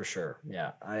 for sure.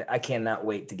 Yeah, I cannot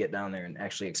wait to get down there and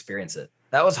actually experience it.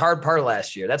 That was hard part of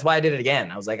last year. That's why I did it again.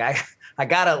 I was like, I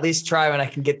got to at least try when I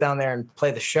can get down there and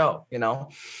play the show,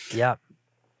 Yep.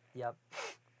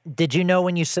 Did you know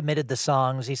when you submitted the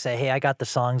songs, you say, hey, I got the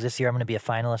songs this year, I'm going to be a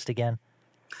finalist again?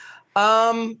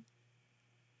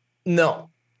 No,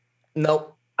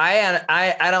 nope.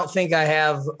 I don't think I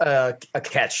have a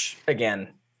catch again.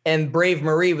 And Brave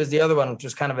Marie was the other one, which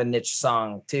was kind of a niche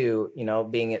song too,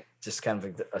 being it just kind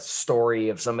of a story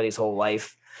of somebody's whole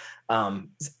life.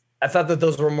 I thought that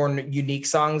those were more unique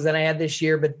songs than I had this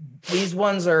year, but these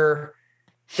ones are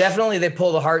definitely, they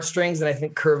pull the heartstrings, and I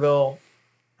think Kerrville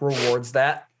rewards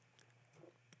that.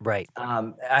 Right.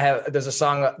 There's a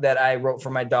song that I wrote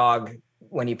for my dog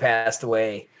when he passed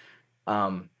away.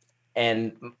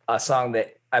 And a song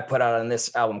that I put out on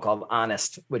this album called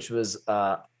Honest, which was,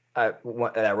 that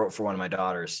I wrote for one of my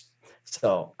daughters.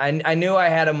 So I knew I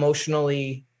had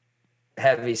emotionally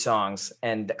heavy songs,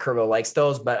 and Kerrville likes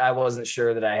those, but I wasn't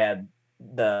sure that I had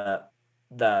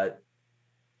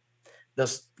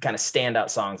those kind of standout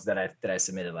songs that I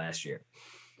submitted last year.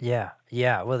 Yeah.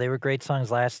 Well, they were great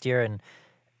songs last year, and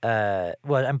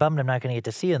I'm bummed I'm not going to get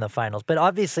to see you in the finals, but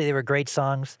obviously they were great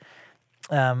songs.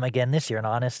 Again this year, and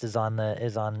Honest is on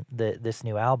this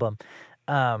new album.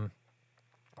 Well,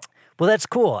 that's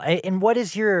cool. And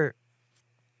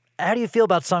how do you feel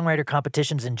about songwriter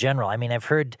competitions in general? I mean, I've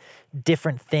heard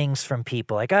different things from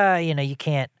people like, you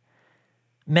can't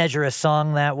measure a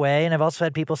song that way. And I've also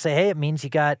had people say, hey, it means you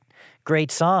got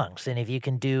great songs. And if you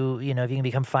can if you can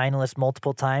become finalist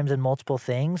multiple times in multiple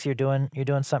things, you're doing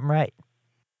something right.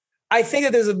 I think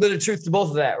that there's a bit of truth to both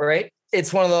of that, right?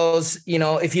 It's one of those,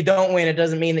 if you don't win, it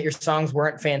doesn't mean that your songs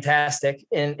weren't fantastic.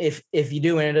 And if you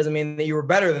do win, it doesn't mean that you were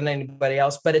better than anybody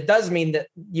else, but it does mean that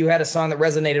you had a song that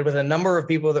resonated with a number of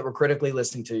people that were critically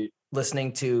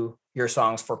listening to your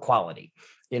songs for quality,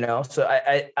 So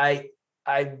I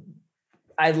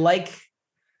like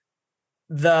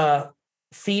the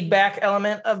feedback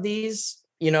element of these,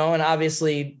 and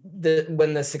obviously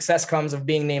when the success comes of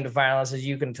being named a finalist, as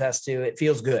you can attest to, it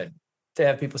feels good to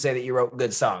have people say that you wrote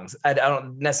good songs. I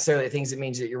don't necessarily think it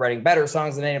means that you're writing better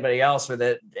songs than anybody else, or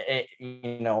that,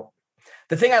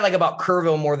 the thing I like about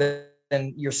Kerrville more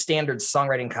than your standard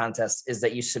songwriting contest is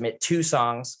that you submit 2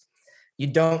 songs. You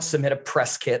don't submit a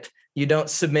press kit. You don't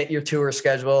submit your tour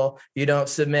schedule. You don't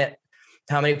submit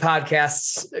how many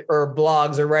podcasts or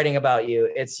blogs are writing about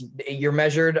you. You're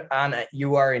measured on,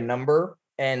 you are a number,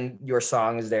 and your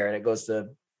song is there, and it goes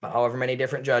to however many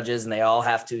different judges, and they all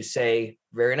have to say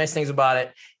very nice things about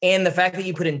it. And the fact that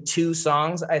you put in 2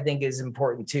 songs, I think, is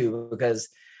important too, because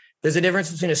there's a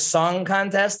difference between a song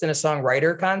contest and a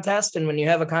songwriter contest. And when you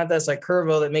have a contest like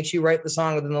Kerrville that makes you write the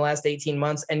song within the last 18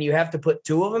 months, and you have to put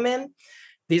 2 of them in,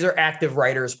 these are active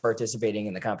writers participating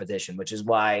in the competition, which is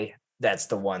why that's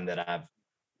the one that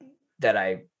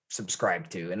I subscribe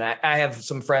to. And I have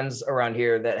some friends around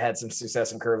here that had some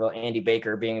success in Kerrville, Andy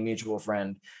Baker being a mutual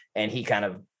friend, and he kind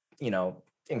of,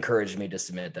 encouraged me to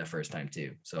submit that first time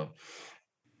too. So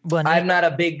I'm not a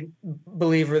big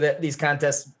believer that these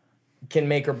contests can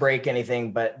make or break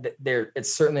anything, but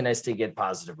it's certainly nice to get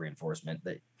positive reinforcement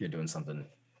that you're doing something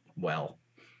well.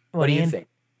 What do you think?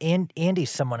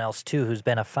 Andy's someone else too, who's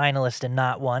been a finalist and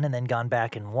not won, and then gone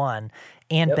back and won,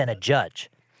 and been a judge.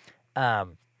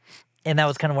 And that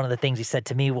was kind of one of the things he said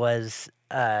to me was,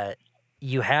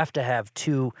 you have to have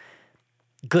 2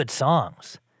 good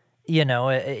songs. He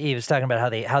was talking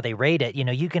about how they rate it.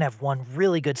 You can have one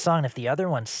really good song, and if the other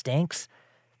one stinks,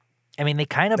 I mean, they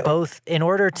kind of both, in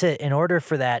order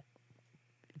for that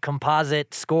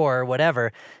composite score,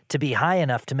 whatever, to be high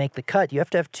enough to make the cut, you have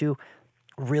to have 2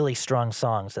 really strong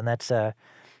songs, and that's a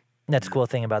cool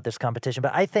thing about this competition.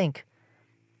 But I think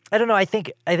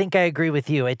I agree with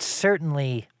you. It's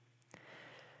certainly,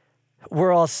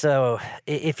 we're also,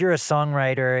 if you're a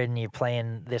songwriter and you're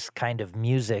playing this kind of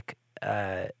music,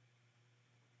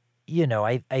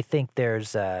 I think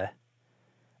there's a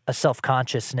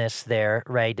self-consciousness there,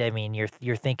 right? I mean,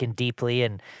 you're thinking deeply,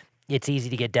 and it's easy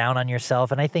to get down on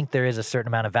yourself. And I think there is a certain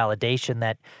amount of validation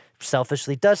that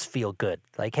selfishly does feel good.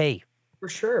 Like, hey, for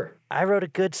sure, I wrote a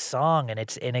good song, and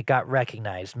it got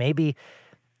recognized. Maybe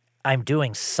I'm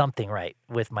doing something right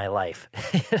with my life.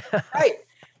 Right.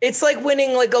 It's like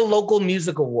winning like a local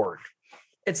music award.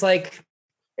 It's like,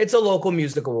 it's a local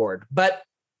music award, but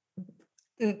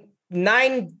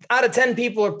 9 out of 10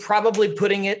 people are probably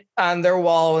putting it on their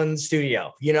wall in the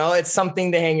studio. It's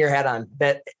something to hang your hat on,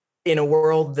 that in a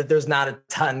world that there's not a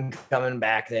ton coming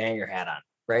back to hang your hat on,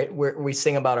 right? We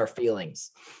sing about our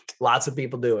feelings. Lots of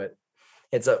people do it.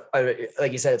 It's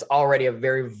like you said, it's already a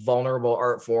very vulnerable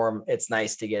art form. It's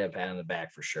nice to get a pat on the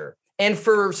back for sure. And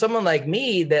for someone like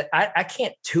me that I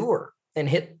can't tour and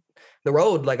hit the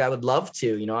road like I would love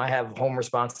to, I have home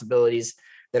responsibilities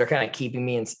that are kind of keeping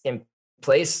me in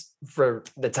place for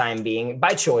the time being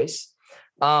by choice.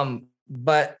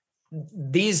 But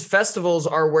these festivals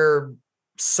are where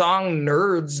song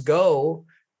nerds go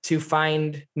to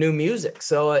find new music.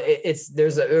 So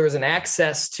there's an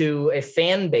access to a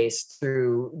fan base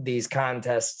through these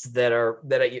contests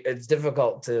it's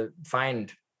difficult to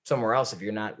find somewhere else if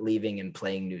you're not leaving and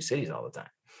playing new cities all the time.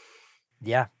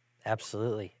 Yeah,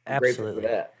 absolutely. I'm grateful for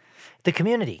that. The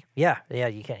community. Yeah,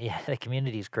 you can. Yeah, the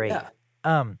community is great.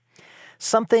 Yeah.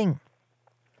 Something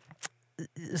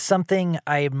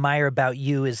I admire about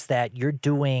you is that you're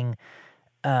doing,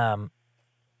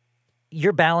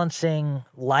 you're balancing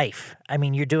life. I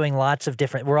mean, you're doing lots of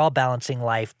different, we're all balancing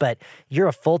life, but you're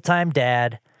a full-time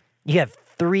dad. You have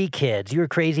 3 kids. You were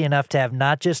crazy enough to have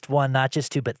not just 1, not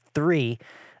just 2, but 3.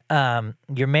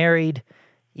 You're married.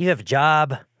 You have a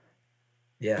job.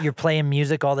 Yeah. You're playing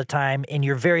music all the time, and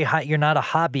you're very high. You're not a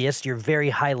hobbyist. You're a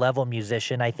very high-level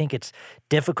musician. I think it's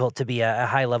difficult to be a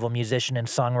high-level musician and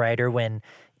songwriter when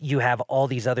you have all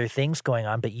these other things going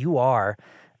on, but you are.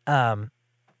 How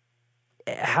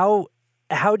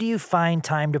do you find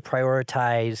time to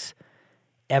prioritize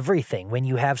everything when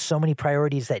you have so many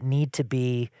priorities that need to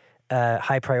be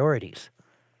high priorities?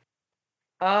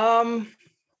 Well,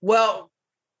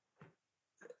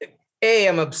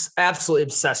 I'm absolutely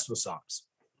obsessed with songs.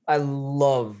 I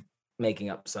love making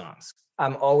up songs.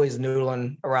 I'm always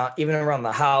noodling around, even around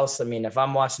the house. I mean, if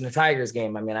I'm watching the Tigers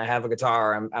game, I mean, I have a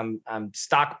guitar. I'm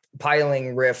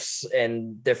stockpiling riffs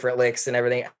and different licks and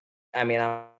everything. I mean,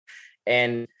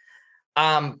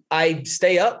 I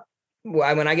stay up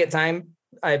when I get time.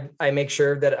 I make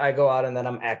sure that I go out and that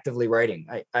I'm actively writing.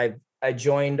 I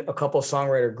joined a couple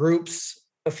songwriter groups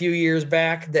a few years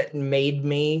back that made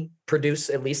me produce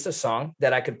at least a song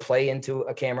that I could play into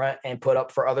a camera and put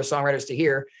up for other songwriters to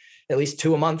hear, at least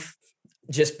 2 a month,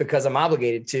 just because I'm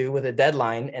obligated to with a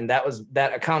deadline. And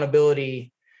that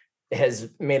accountability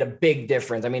has made a big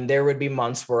difference. I mean, there would be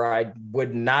months where I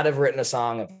would not have written a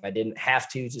song if I didn't have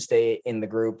to stay in the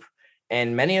group.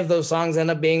 And many of those songs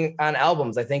end up being on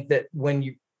albums. I think that when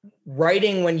you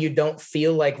don't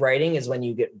feel like writing is when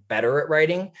you get better at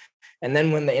writing. And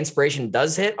then when the inspiration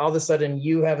does hit, all of a sudden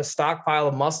you have a stockpile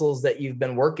of muscles that you've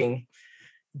been working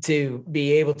to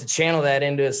be able to channel that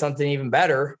into something even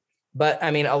better. But I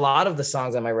mean, a lot of the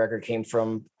songs on my record came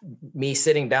from me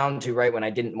sitting down to write when I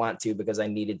didn't want to, because I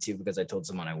needed to, because I told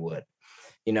someone I would,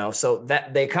 so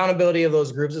that the accountability of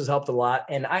those groups has helped a lot.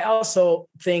 And I also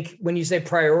think when you say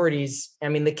priorities, I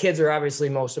mean, the kids are obviously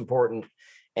most important.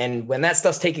 And when that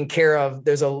stuff's taken care of,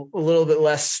 there's a little bit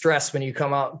less stress when you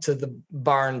come out to the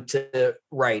barn to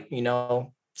write,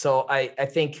 So I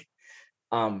think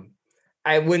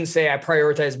I wouldn't say I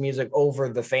prioritize music over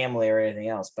the family or anything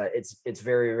else, but it's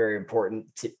very, very important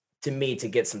to me to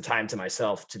get some time to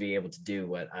myself to be able to do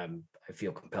what I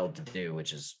feel compelled to do,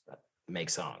 which is make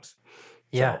songs.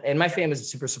 Yeah. So, and my family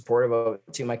is super supportive of it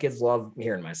too. My kids love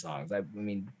hearing my songs. I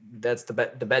mean, that's the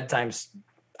bedtimes.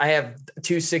 I have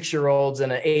 2 6-year-olds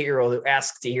and an 8-year-old who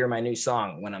ask to hear my new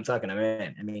song when I'm tucking them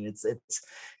in. I mean,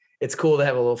 it's cool to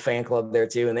have a little fan club there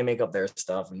too, and they make up their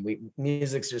stuff, and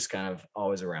music's just kind of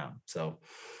always around. So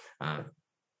I'm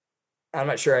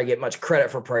not sure I get much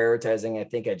credit for prioritizing. I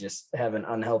think I just have an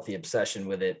unhealthy obsession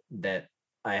with it, that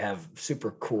I have super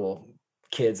cool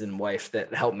kids and wife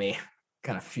that help me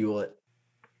kind of fuel it.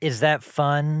 Is that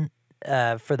fun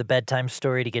for the bedtime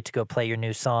story to get to go play your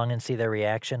new song and see their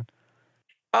reaction?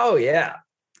 Oh yeah.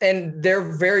 And they're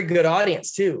a very good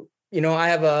audience too. I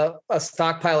have a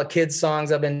stockpile of kids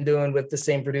songs I've been doing with the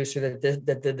same producer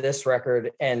that did this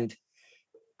record. And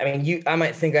I mean, I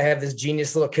might think I have this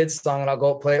genius little kids song, and I'll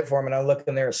go play it for them, and I look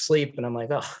and they're asleep, and I'm like,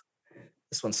 oh,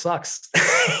 this one sucks.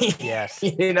 Yes.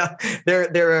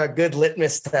 They're a good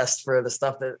litmus test for the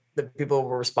stuff that people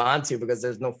will respond to, because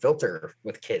there's no filter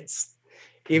with kids.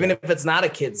 Even if it's not a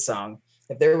kid's song,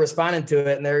 if they're responding to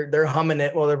it and they're humming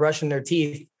it while they're brushing their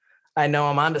teeth, I know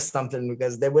I'm onto something,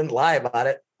 because they wouldn't lie about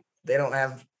it. They don't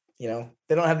have, they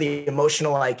don't have the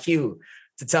emotional IQ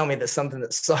to tell me that something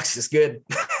that sucks is good.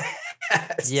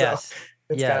 Yes.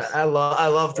 Yes. I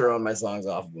love throwing my songs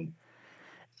off of them.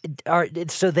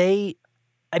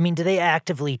 Do they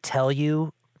actively tell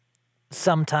you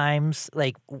sometimes,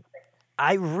 like,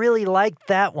 I really like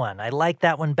that one. I like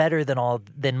that one better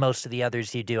than most of the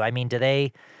others you do? I mean, do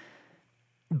they,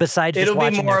 besides just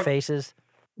watching their faces?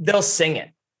 They'll sing it.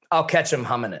 I'll catch them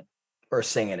humming it or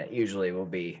singing it, usually will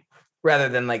be, rather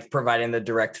than like providing the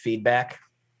direct feedback.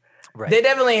 Right. They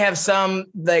definitely have some,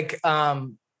 like, a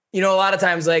lot of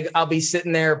times, like, I'll be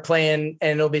sitting there playing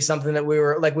and it'll be something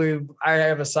that I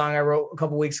have a song I wrote a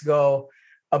couple weeks ago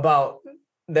about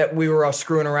that we were all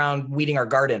screwing around weeding our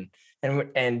garden.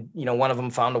 And one of them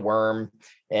found a worm,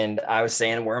 And I was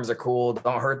saying worms are cool.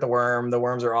 Don't hurt the worm. The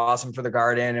worms are awesome for the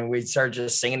garden. And we started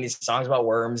just singing these songs about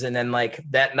worms. And then like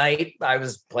that night I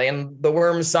was playing the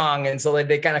worm song. And so like,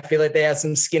 they kind of feel like they had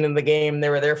some skin in the game. They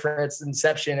were there for its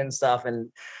inception and stuff. And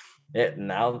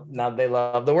now they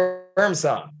love the worm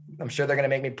song. I'm sure they're going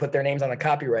to make me put their names on the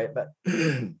copyright, but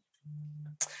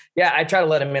yeah, I try to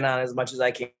let them in on as much as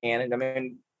I can. And I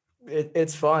mean,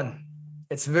 it's fun.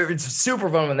 It's super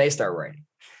fun when they start writing.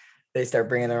 They start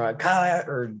bringing their own, Kyle,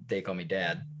 or they call me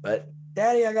Dad, but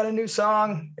Daddy, I got a new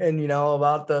song, and you know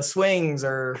about the swings,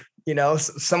 or you know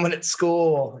someone at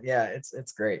school. Yeah,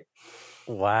 it's great.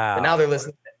 Wow. And now they're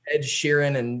listening to Ed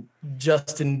Sheeran and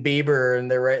Justin Bieber,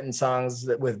 and they're writing songs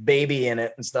with Baby in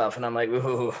it and stuff. And I'm like,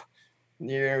 ooh,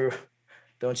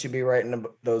 don't you be writing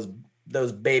those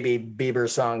Baby Bieber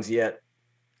songs yet?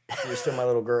 You're still my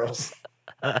little girls.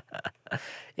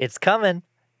 It's coming.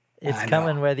 It's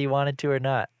coming whether you want it to or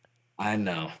not. I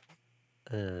know.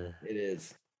 It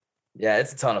is. Yeah,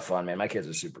 it's a ton of fun, man. My kids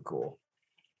are super cool.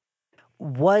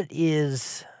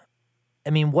 What's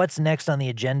next on the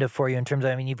agenda for you in terms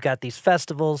of, you've got these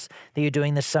festivals that you're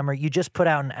doing this summer. You just put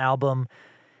out an album,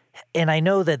 and I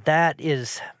know that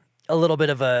is a little bit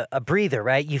of a breather,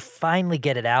 right? You finally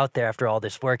get it out there after all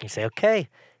this work. You say, okay,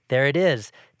 there it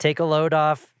is. Take a load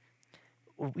off,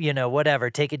 whatever.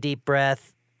 Take a deep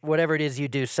breath. Whatever it is you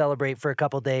do, celebrate for a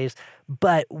couple days.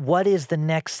 But what is the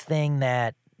next thing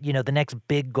that, the next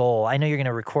big goal? I know you're going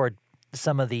to record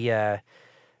some of these other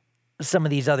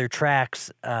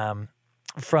tracks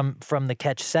from the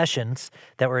Catch sessions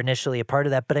that were initially a part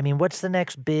of that. But what's the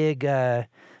next big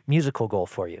musical goal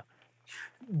for you?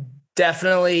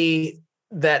 Definitely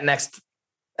that next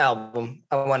album.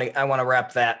 I want to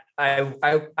wrap that.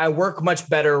 I work much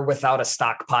better without a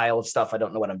stockpile of stuff I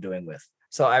don't know what I'm doing with.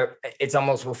 So it's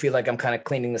almost will feel like I'm kind of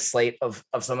cleaning the slate of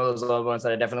some of those other ones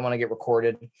that I definitely want to get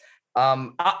recorded.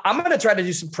 I'm going to try to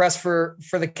do some press for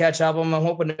the Catch album. I'm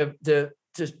hoping to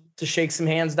shake some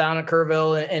hands down at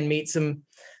Kerrville and meet some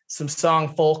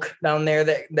song folk down there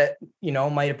that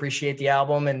might appreciate the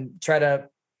album, and try to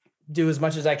do as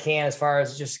much as I can as far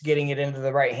as just getting it into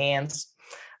the right hands.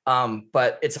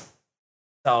 But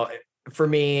for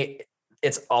me,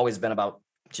 it's always been about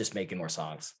just making more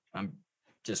songs. I'm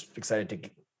just excited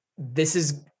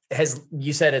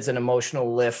you said it's an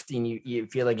emotional lift, and you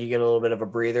feel like you get a little bit of a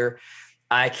breather.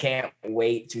 I can't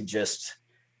wait to just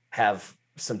have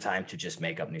some time to just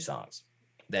make up new songs.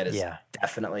 That is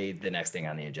definitely the next thing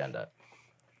on the agenda.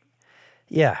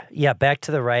 Yeah. Back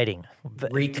to the writing.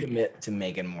 Recommit to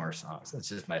making more songs. That's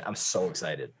just I'm so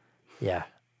excited. Yeah,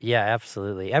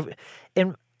 absolutely.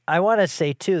 And I want to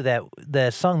say too that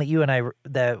the song that you and I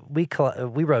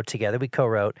we wrote together, we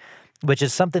co-wrote, which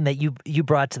is something that you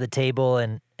brought to the table,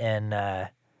 and I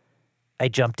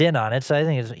jumped in on it. So I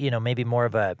think it's maybe more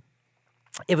of a.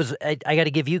 It was I got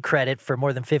to give you credit for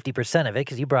more than 50% of it,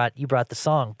 because you brought the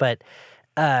song, but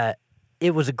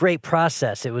it was a great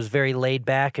process. It was very laid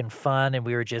back and fun, and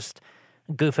we were just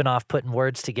goofing off, putting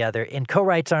words together. And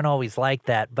co-writes aren't always like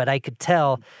that, but I could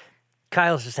tell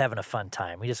Kyle's just having a fun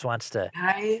time. He just wants to.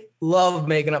 I love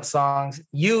making up songs.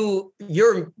 You're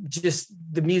just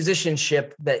the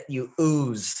musicianship that you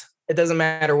ooze. It doesn't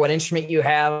matter what instrument you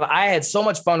have. I had so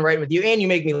much fun writing with you, and you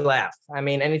make me laugh.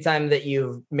 Anytime that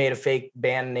you've made a fake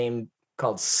band name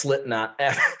called Slipknot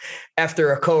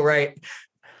after a co-write,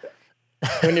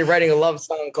 when you're writing a love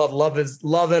song called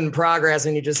Love in Progress,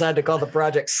 and you decide to call the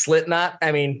project Slipknot,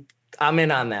 I'm in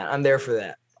on that. I'm there for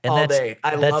that. And all day.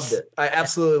 I loved it. I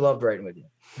absolutely loved writing with you.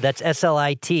 That's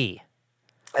SLIT.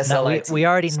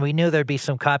 SLIT. We knew there'd be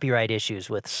some copyright issues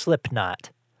with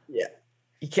Slipknot. Yeah.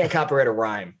 You can't copyright a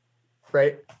rhyme,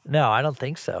 right? No, I don't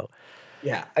think so.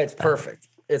 Yeah, it's perfect.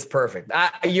 It's perfect.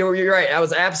 You're right. I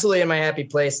was absolutely in my happy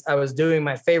place. I was doing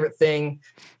my favorite thing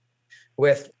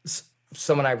with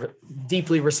someone I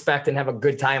deeply respect and have a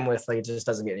good time with. Like, it just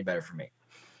doesn't get any better for me.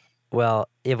 Well,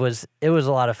 it was a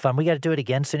lot of fun. We got to do it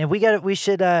again soon, and we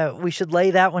should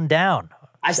lay that one down.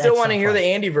 I still want to hear the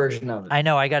Andy version of it. I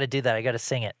know. I got to do that. I got to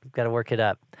sing it. Got to work it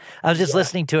up. I was just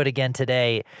listening to it again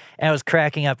today, and I was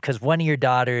cracking up because one of your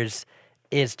daughters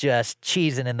is just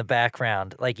cheesing in the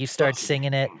background. Like, you start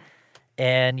singing it,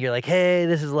 and you're like, "Hey,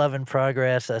 this is Love in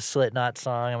Progress, a Slipknot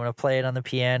song. I'm gonna play it on the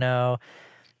piano."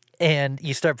 And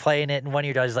you start playing it, and one of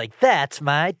your daughters is like, "That's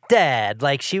my dad."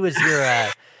 Like, she was your.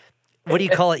 What do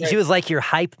you call it? She was like your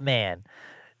hype man.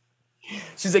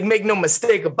 She's like, make no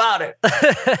mistake about it.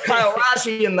 Kyle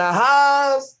Rashi in the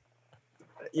house.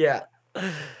 Yeah.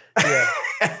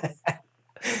 If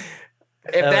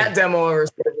that demo ever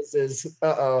surfaces,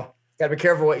 gotta be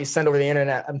careful what you send over the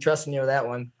internet. I'm trusting you with that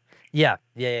one. Yeah.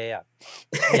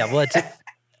 Well,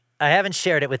 I haven't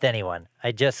shared it with anyone.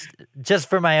 I just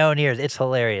for my own ears. It's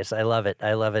hilarious. I love it.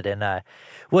 And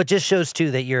well, it just shows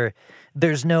too that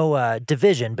there's no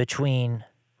division between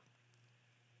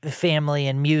family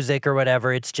and music or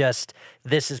whatever. It's just,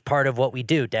 this is part of what we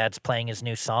do. Dad's playing his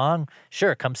new song.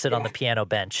 Sure, come sit on the piano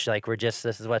bench. Like, this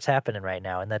is what's happening right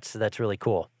now, and that's really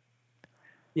cool.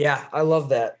 Yeah, I love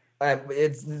that.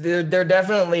 They're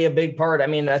definitely a big part. I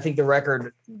mean, I think the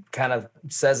record kind of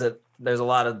says it. There's a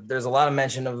lot of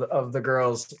mention of the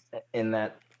girls in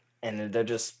that, and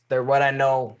they're what I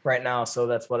know right now. So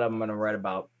that's what I'm going to write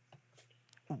about.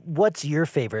 What's your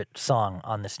favorite song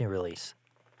on this new release?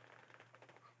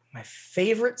 My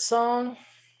favorite song?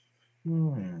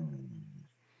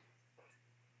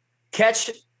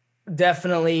 Catch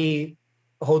definitely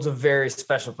holds a very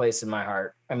special place in my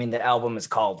heart. I mean, the album is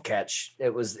called Catch.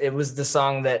 It was the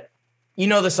song that,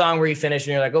 the song where you finish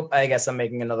and you're like, oh, I guess I'm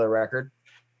making another record.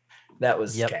 That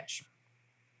was Catch.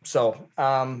 So,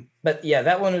 but yeah,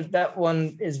 that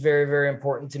one is very, very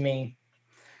important to me.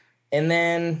 And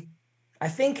then I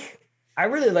think I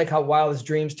really like how Wildest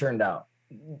Dreams turned out.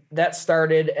 That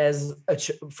started as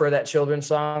for that children's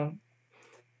song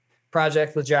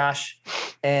project with Josh.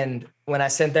 And when I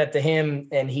sent that to him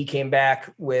and he came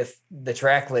back with the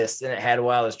track list and it had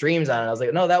Wildest Dreams on it, I was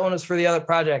like, no, that one was for the other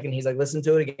project. And he's like, listen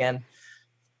to it again.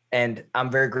 And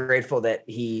I'm very grateful that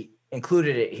he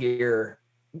included it here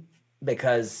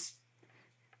because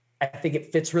I think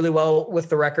it fits really well with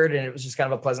the record. And it was just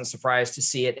kind of a pleasant surprise to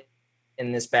see it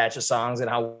in this batch of songs and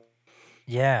how.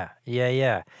 Yeah.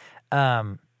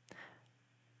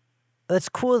 That's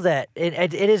cool that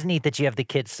it is neat that you have the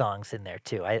kids' songs in there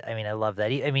too. I mean, I love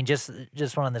that. I mean, just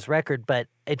one on this record, but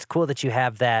it's cool that you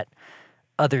have that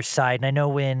other side. And I know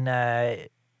when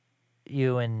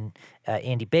you and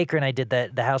Andy Baker and I did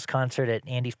the house concert at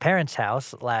Andy's parents'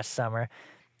 house last summer,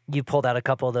 you pulled out a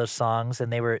couple of those songs,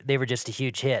 and they were just a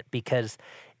huge hit because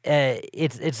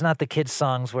it's not the kids'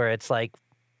 songs where it's like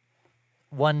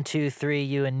 1, 2, 3,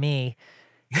 you and me.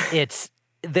 It's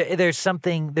there's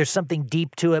something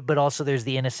deep to it, but also there's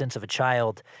the innocence of a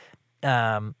child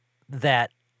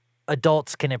that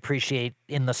adults can appreciate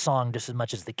in the song just as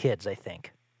much as the kids, I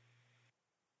think.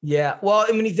 Yeah, well,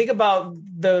 and when you think about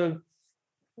the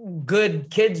good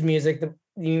kids music,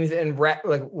 and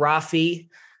like Rafi,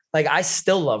 like I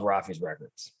still love Rafi's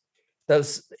records.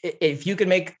 Those, if you can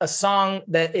make a song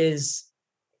that is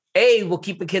will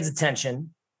keep the kids'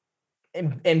 attention.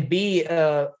 And B,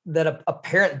 that a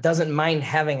parent doesn't mind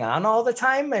having on all the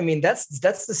time. I mean, that's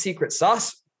the secret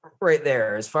sauce right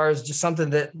there, as far as just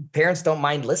something that parents don't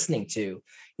mind listening to.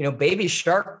 Baby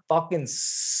Shark fucking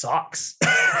sucks.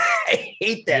 I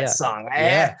hate that song.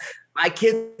 My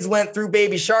kids went through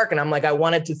Baby Shark, and I'm like, I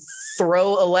wanted to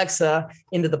throw Alexa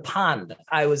into the pond.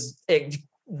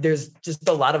 There's just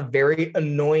a lot of very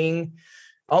annoying,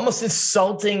 almost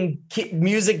insulting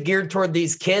music geared toward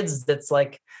these kids. That's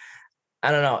like, I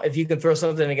don't know, if you can throw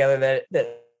something together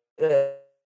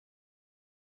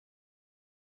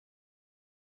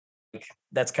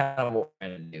that's kind of what we're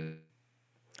going to do.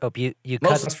 Hope you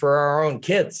most cut for our own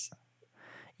kids.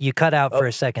 You cut out for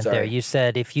a second there. You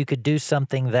said if you could do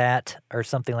something or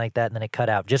something like that, and then it cut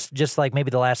out. Just like maybe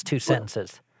the last two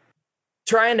sentences.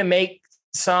 Trying to make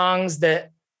songs that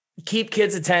keep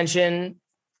kids' attention,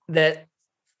 that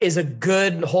is a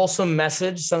good, wholesome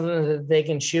message, something that they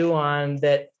can chew on,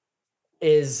 that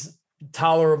is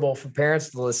tolerable for parents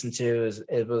to listen to.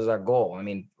 It was our goal. I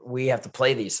mean, we have to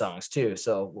play these songs too.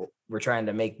 So we're trying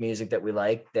to make music that we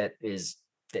like, that is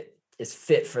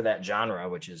fit for that genre,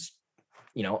 which is,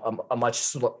 a much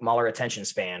smaller attention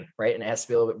span, right? And it has to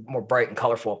be a little bit more bright and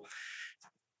colorful.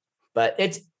 But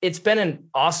it's been an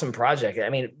awesome project. I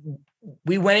mean,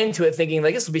 we went into it thinking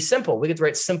like, this will be simple. We get to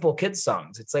write simple kids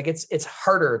songs. It's like, it's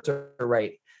harder to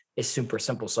write a super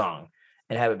simple song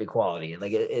and have it be quality.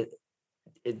 Like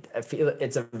I feel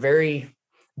it's a very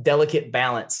delicate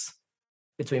balance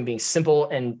between being simple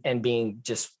and being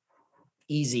just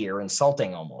easy or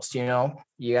insulting almost, you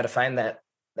got to find that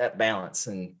balance.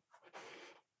 And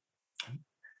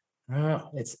I don't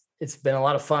know, it's been a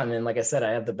lot of fun. And like I said,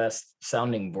 I have the best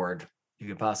sounding board you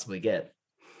could possibly get.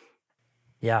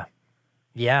 Yeah,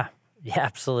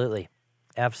 absolutely.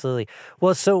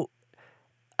 Well, so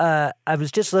I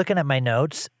was just looking at my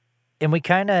notes, and we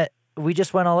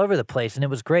just went all over the place, and it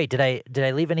was great. Did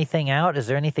I leave anything out? Is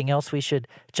there anything else we should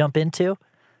jump into?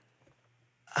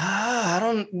 I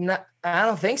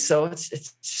don't think so. It's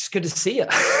just good to see you.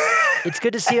 It's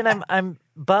good to see you, and I'm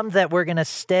bummed that we're gonna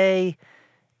stay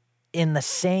in the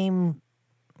same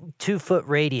 2-foot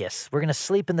radius. We're gonna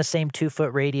sleep in the same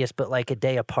 2-foot radius, but like a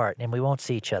day apart, and we won't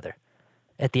see each other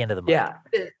at the end of the month.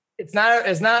 Yeah,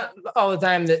 It's not all the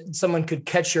time that someone could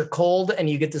catch your cold and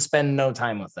you get to spend no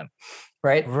time with them,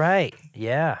 right? Right.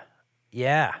 Yeah.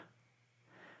 Yeah.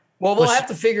 Well, we'll have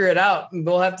to figure it out.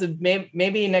 We'll have to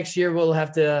maybe next year we'll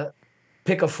have to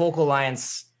pick a Folk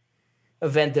Alliance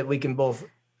event that we can both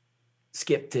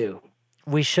skip to.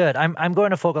 We should. I'm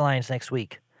going to Folk Alliance next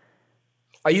week.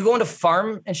 Are you going to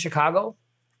Farm in Chicago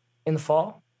in the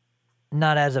fall?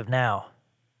 Not as of now.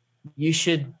 You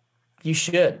should. I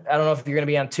don't know if you're going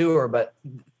to be on tour, but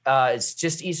it's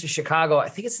just east of Chicago. I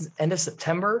think it's the end of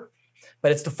September,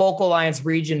 but it's the Folk Alliance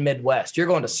region Midwest. You're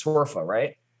going to SWRFA,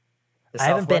 right? I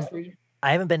haven't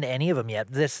been to any of them yet.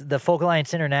 The Folk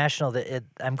Alliance International.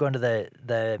 I'm going to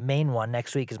the main one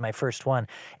next week. Is my first one,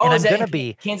 and I'm going to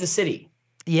be Kansas City.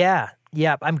 Yeah.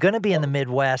 I'm going to be in the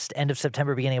Midwest end of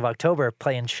September, beginning of October,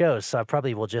 playing shows. So I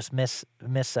probably will just miss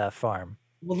Farm.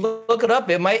 Well, look it up.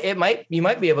 You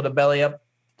might be able to belly up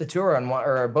the tour on one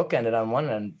or bookend it on one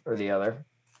end or the other.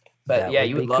 But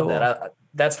you would love cool. That.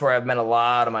 That's where I've met a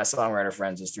lot of my songwriter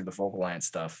friends is through the Folk Alliance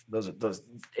stuff.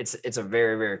 It's a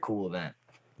very, very cool event.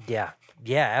 Yeah,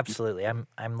 absolutely.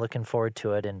 I'm looking forward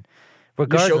to it. And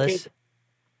regardless,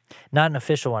 not an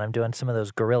official one. I'm doing some of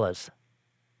those gorillas.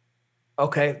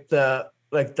 Okay, the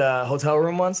hotel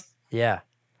room ones. Yeah.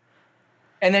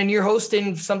 And then you're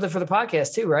hosting something for the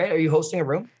podcast too, right? Are you hosting a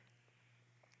room?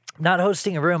 Not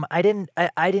hosting a room. I didn't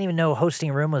even know hosting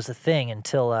a room was a thing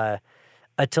until a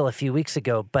few weeks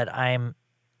ago. But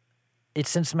it's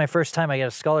since my first time I got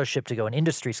a scholarship to go, an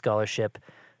industry scholarship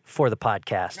for the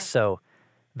podcast. So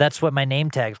that's what my name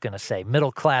tag's going to say: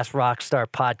 Middle Class Rockstar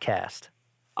Podcast.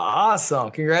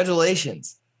 Awesome!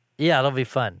 Congratulations. Yeah, it'll be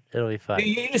fun. You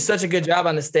did such a good job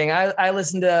on this thing. I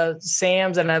listened to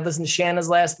Sam's and I listened to Shanna's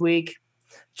last week.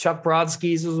 Chuck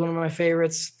Brodsky's was one of my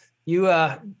favorites.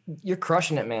 You're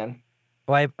crushing it, man.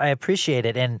 Well, I appreciate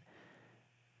it, and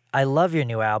I love your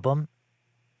new album.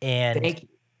 And thank you.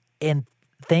 And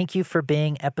thank you for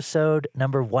being episode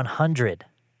number 100.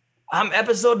 I'm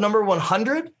episode number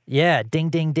 100? Yeah, ding,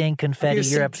 ding, ding, confetti.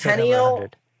 You're episode number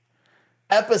 100.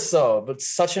 Episode, but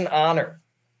such an honor.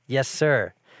 Yes,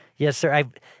 sir.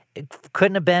 It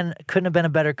couldn't have been a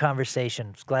better conversation.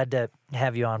 I was glad to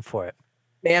have you on for it.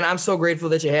 Man, I'm so grateful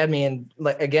that you had me. And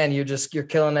again, you're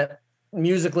killing it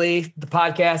musically. The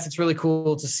podcast, it's really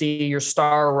cool to see your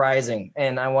star rising.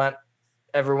 And I want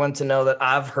everyone to know that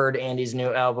I've heard Andy's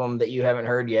new album that you haven't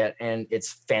heard yet, and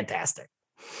it's fantastic.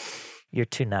 You're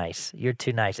too nice.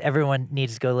 Everyone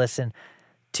needs to go listen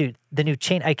to the new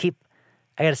Chain. I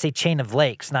got to say Chain of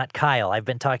Lakes, not Kyle. I've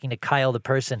been talking to Kyle, the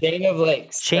person. Chain of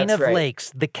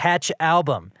Lakes, the Catch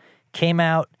album came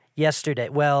out yesterday.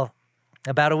 Well,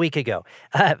 about a week ago,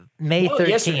 May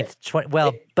 13th.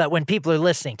 But when people are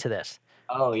listening to this.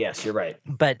 Oh, yes, you're right.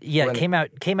 But yeah, it came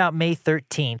out May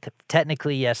 13th,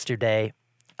 technically yesterday,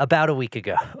 about a week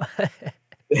ago.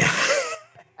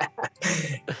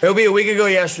 It'll be a week ago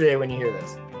yesterday when you hear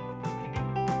this.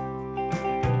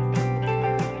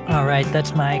 All right,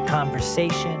 that's my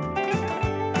conversation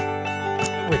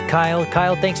with Kyle.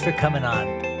 Kyle, thanks for coming on.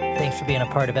 Thanks for being a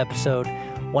part of episode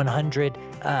 100.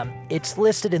 It's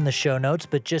listed in the show notes,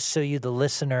 but just so you, the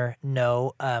listener,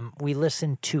 know, we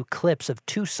listened to clips of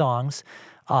 2 songs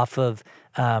off of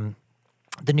the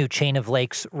new Chain of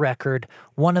Lakes record.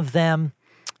 One of them,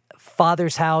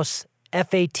 Father's House,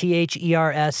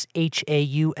 FATHERSHAUS,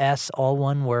 all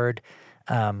one word.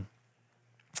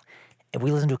 We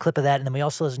listened to a clip of that, and then we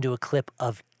also listened to a clip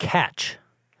of Catch.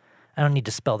 I don't need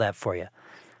to spell that for you.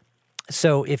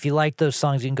 So if you like those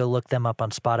songs, you can go look them up on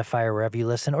Spotify or wherever you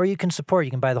listen, or you can support.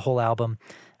 You can buy the whole album,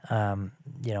 on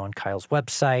Kyle's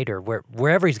website or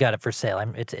wherever he's got it for sale.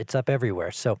 It's up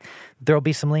everywhere. So there'll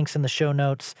be some links in the show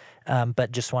notes,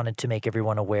 but just wanted to make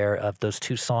everyone aware of those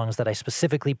 2 songs that I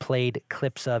specifically played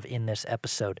clips of in this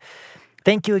episode.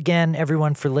 Thank you again,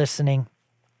 everyone, for listening.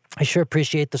 I sure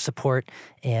appreciate the support,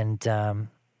 and I'm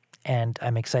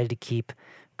excited to keep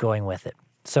going with it.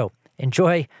 So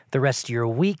enjoy the rest of your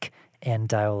week,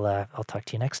 and I'll talk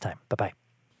to you next time. Bye-bye.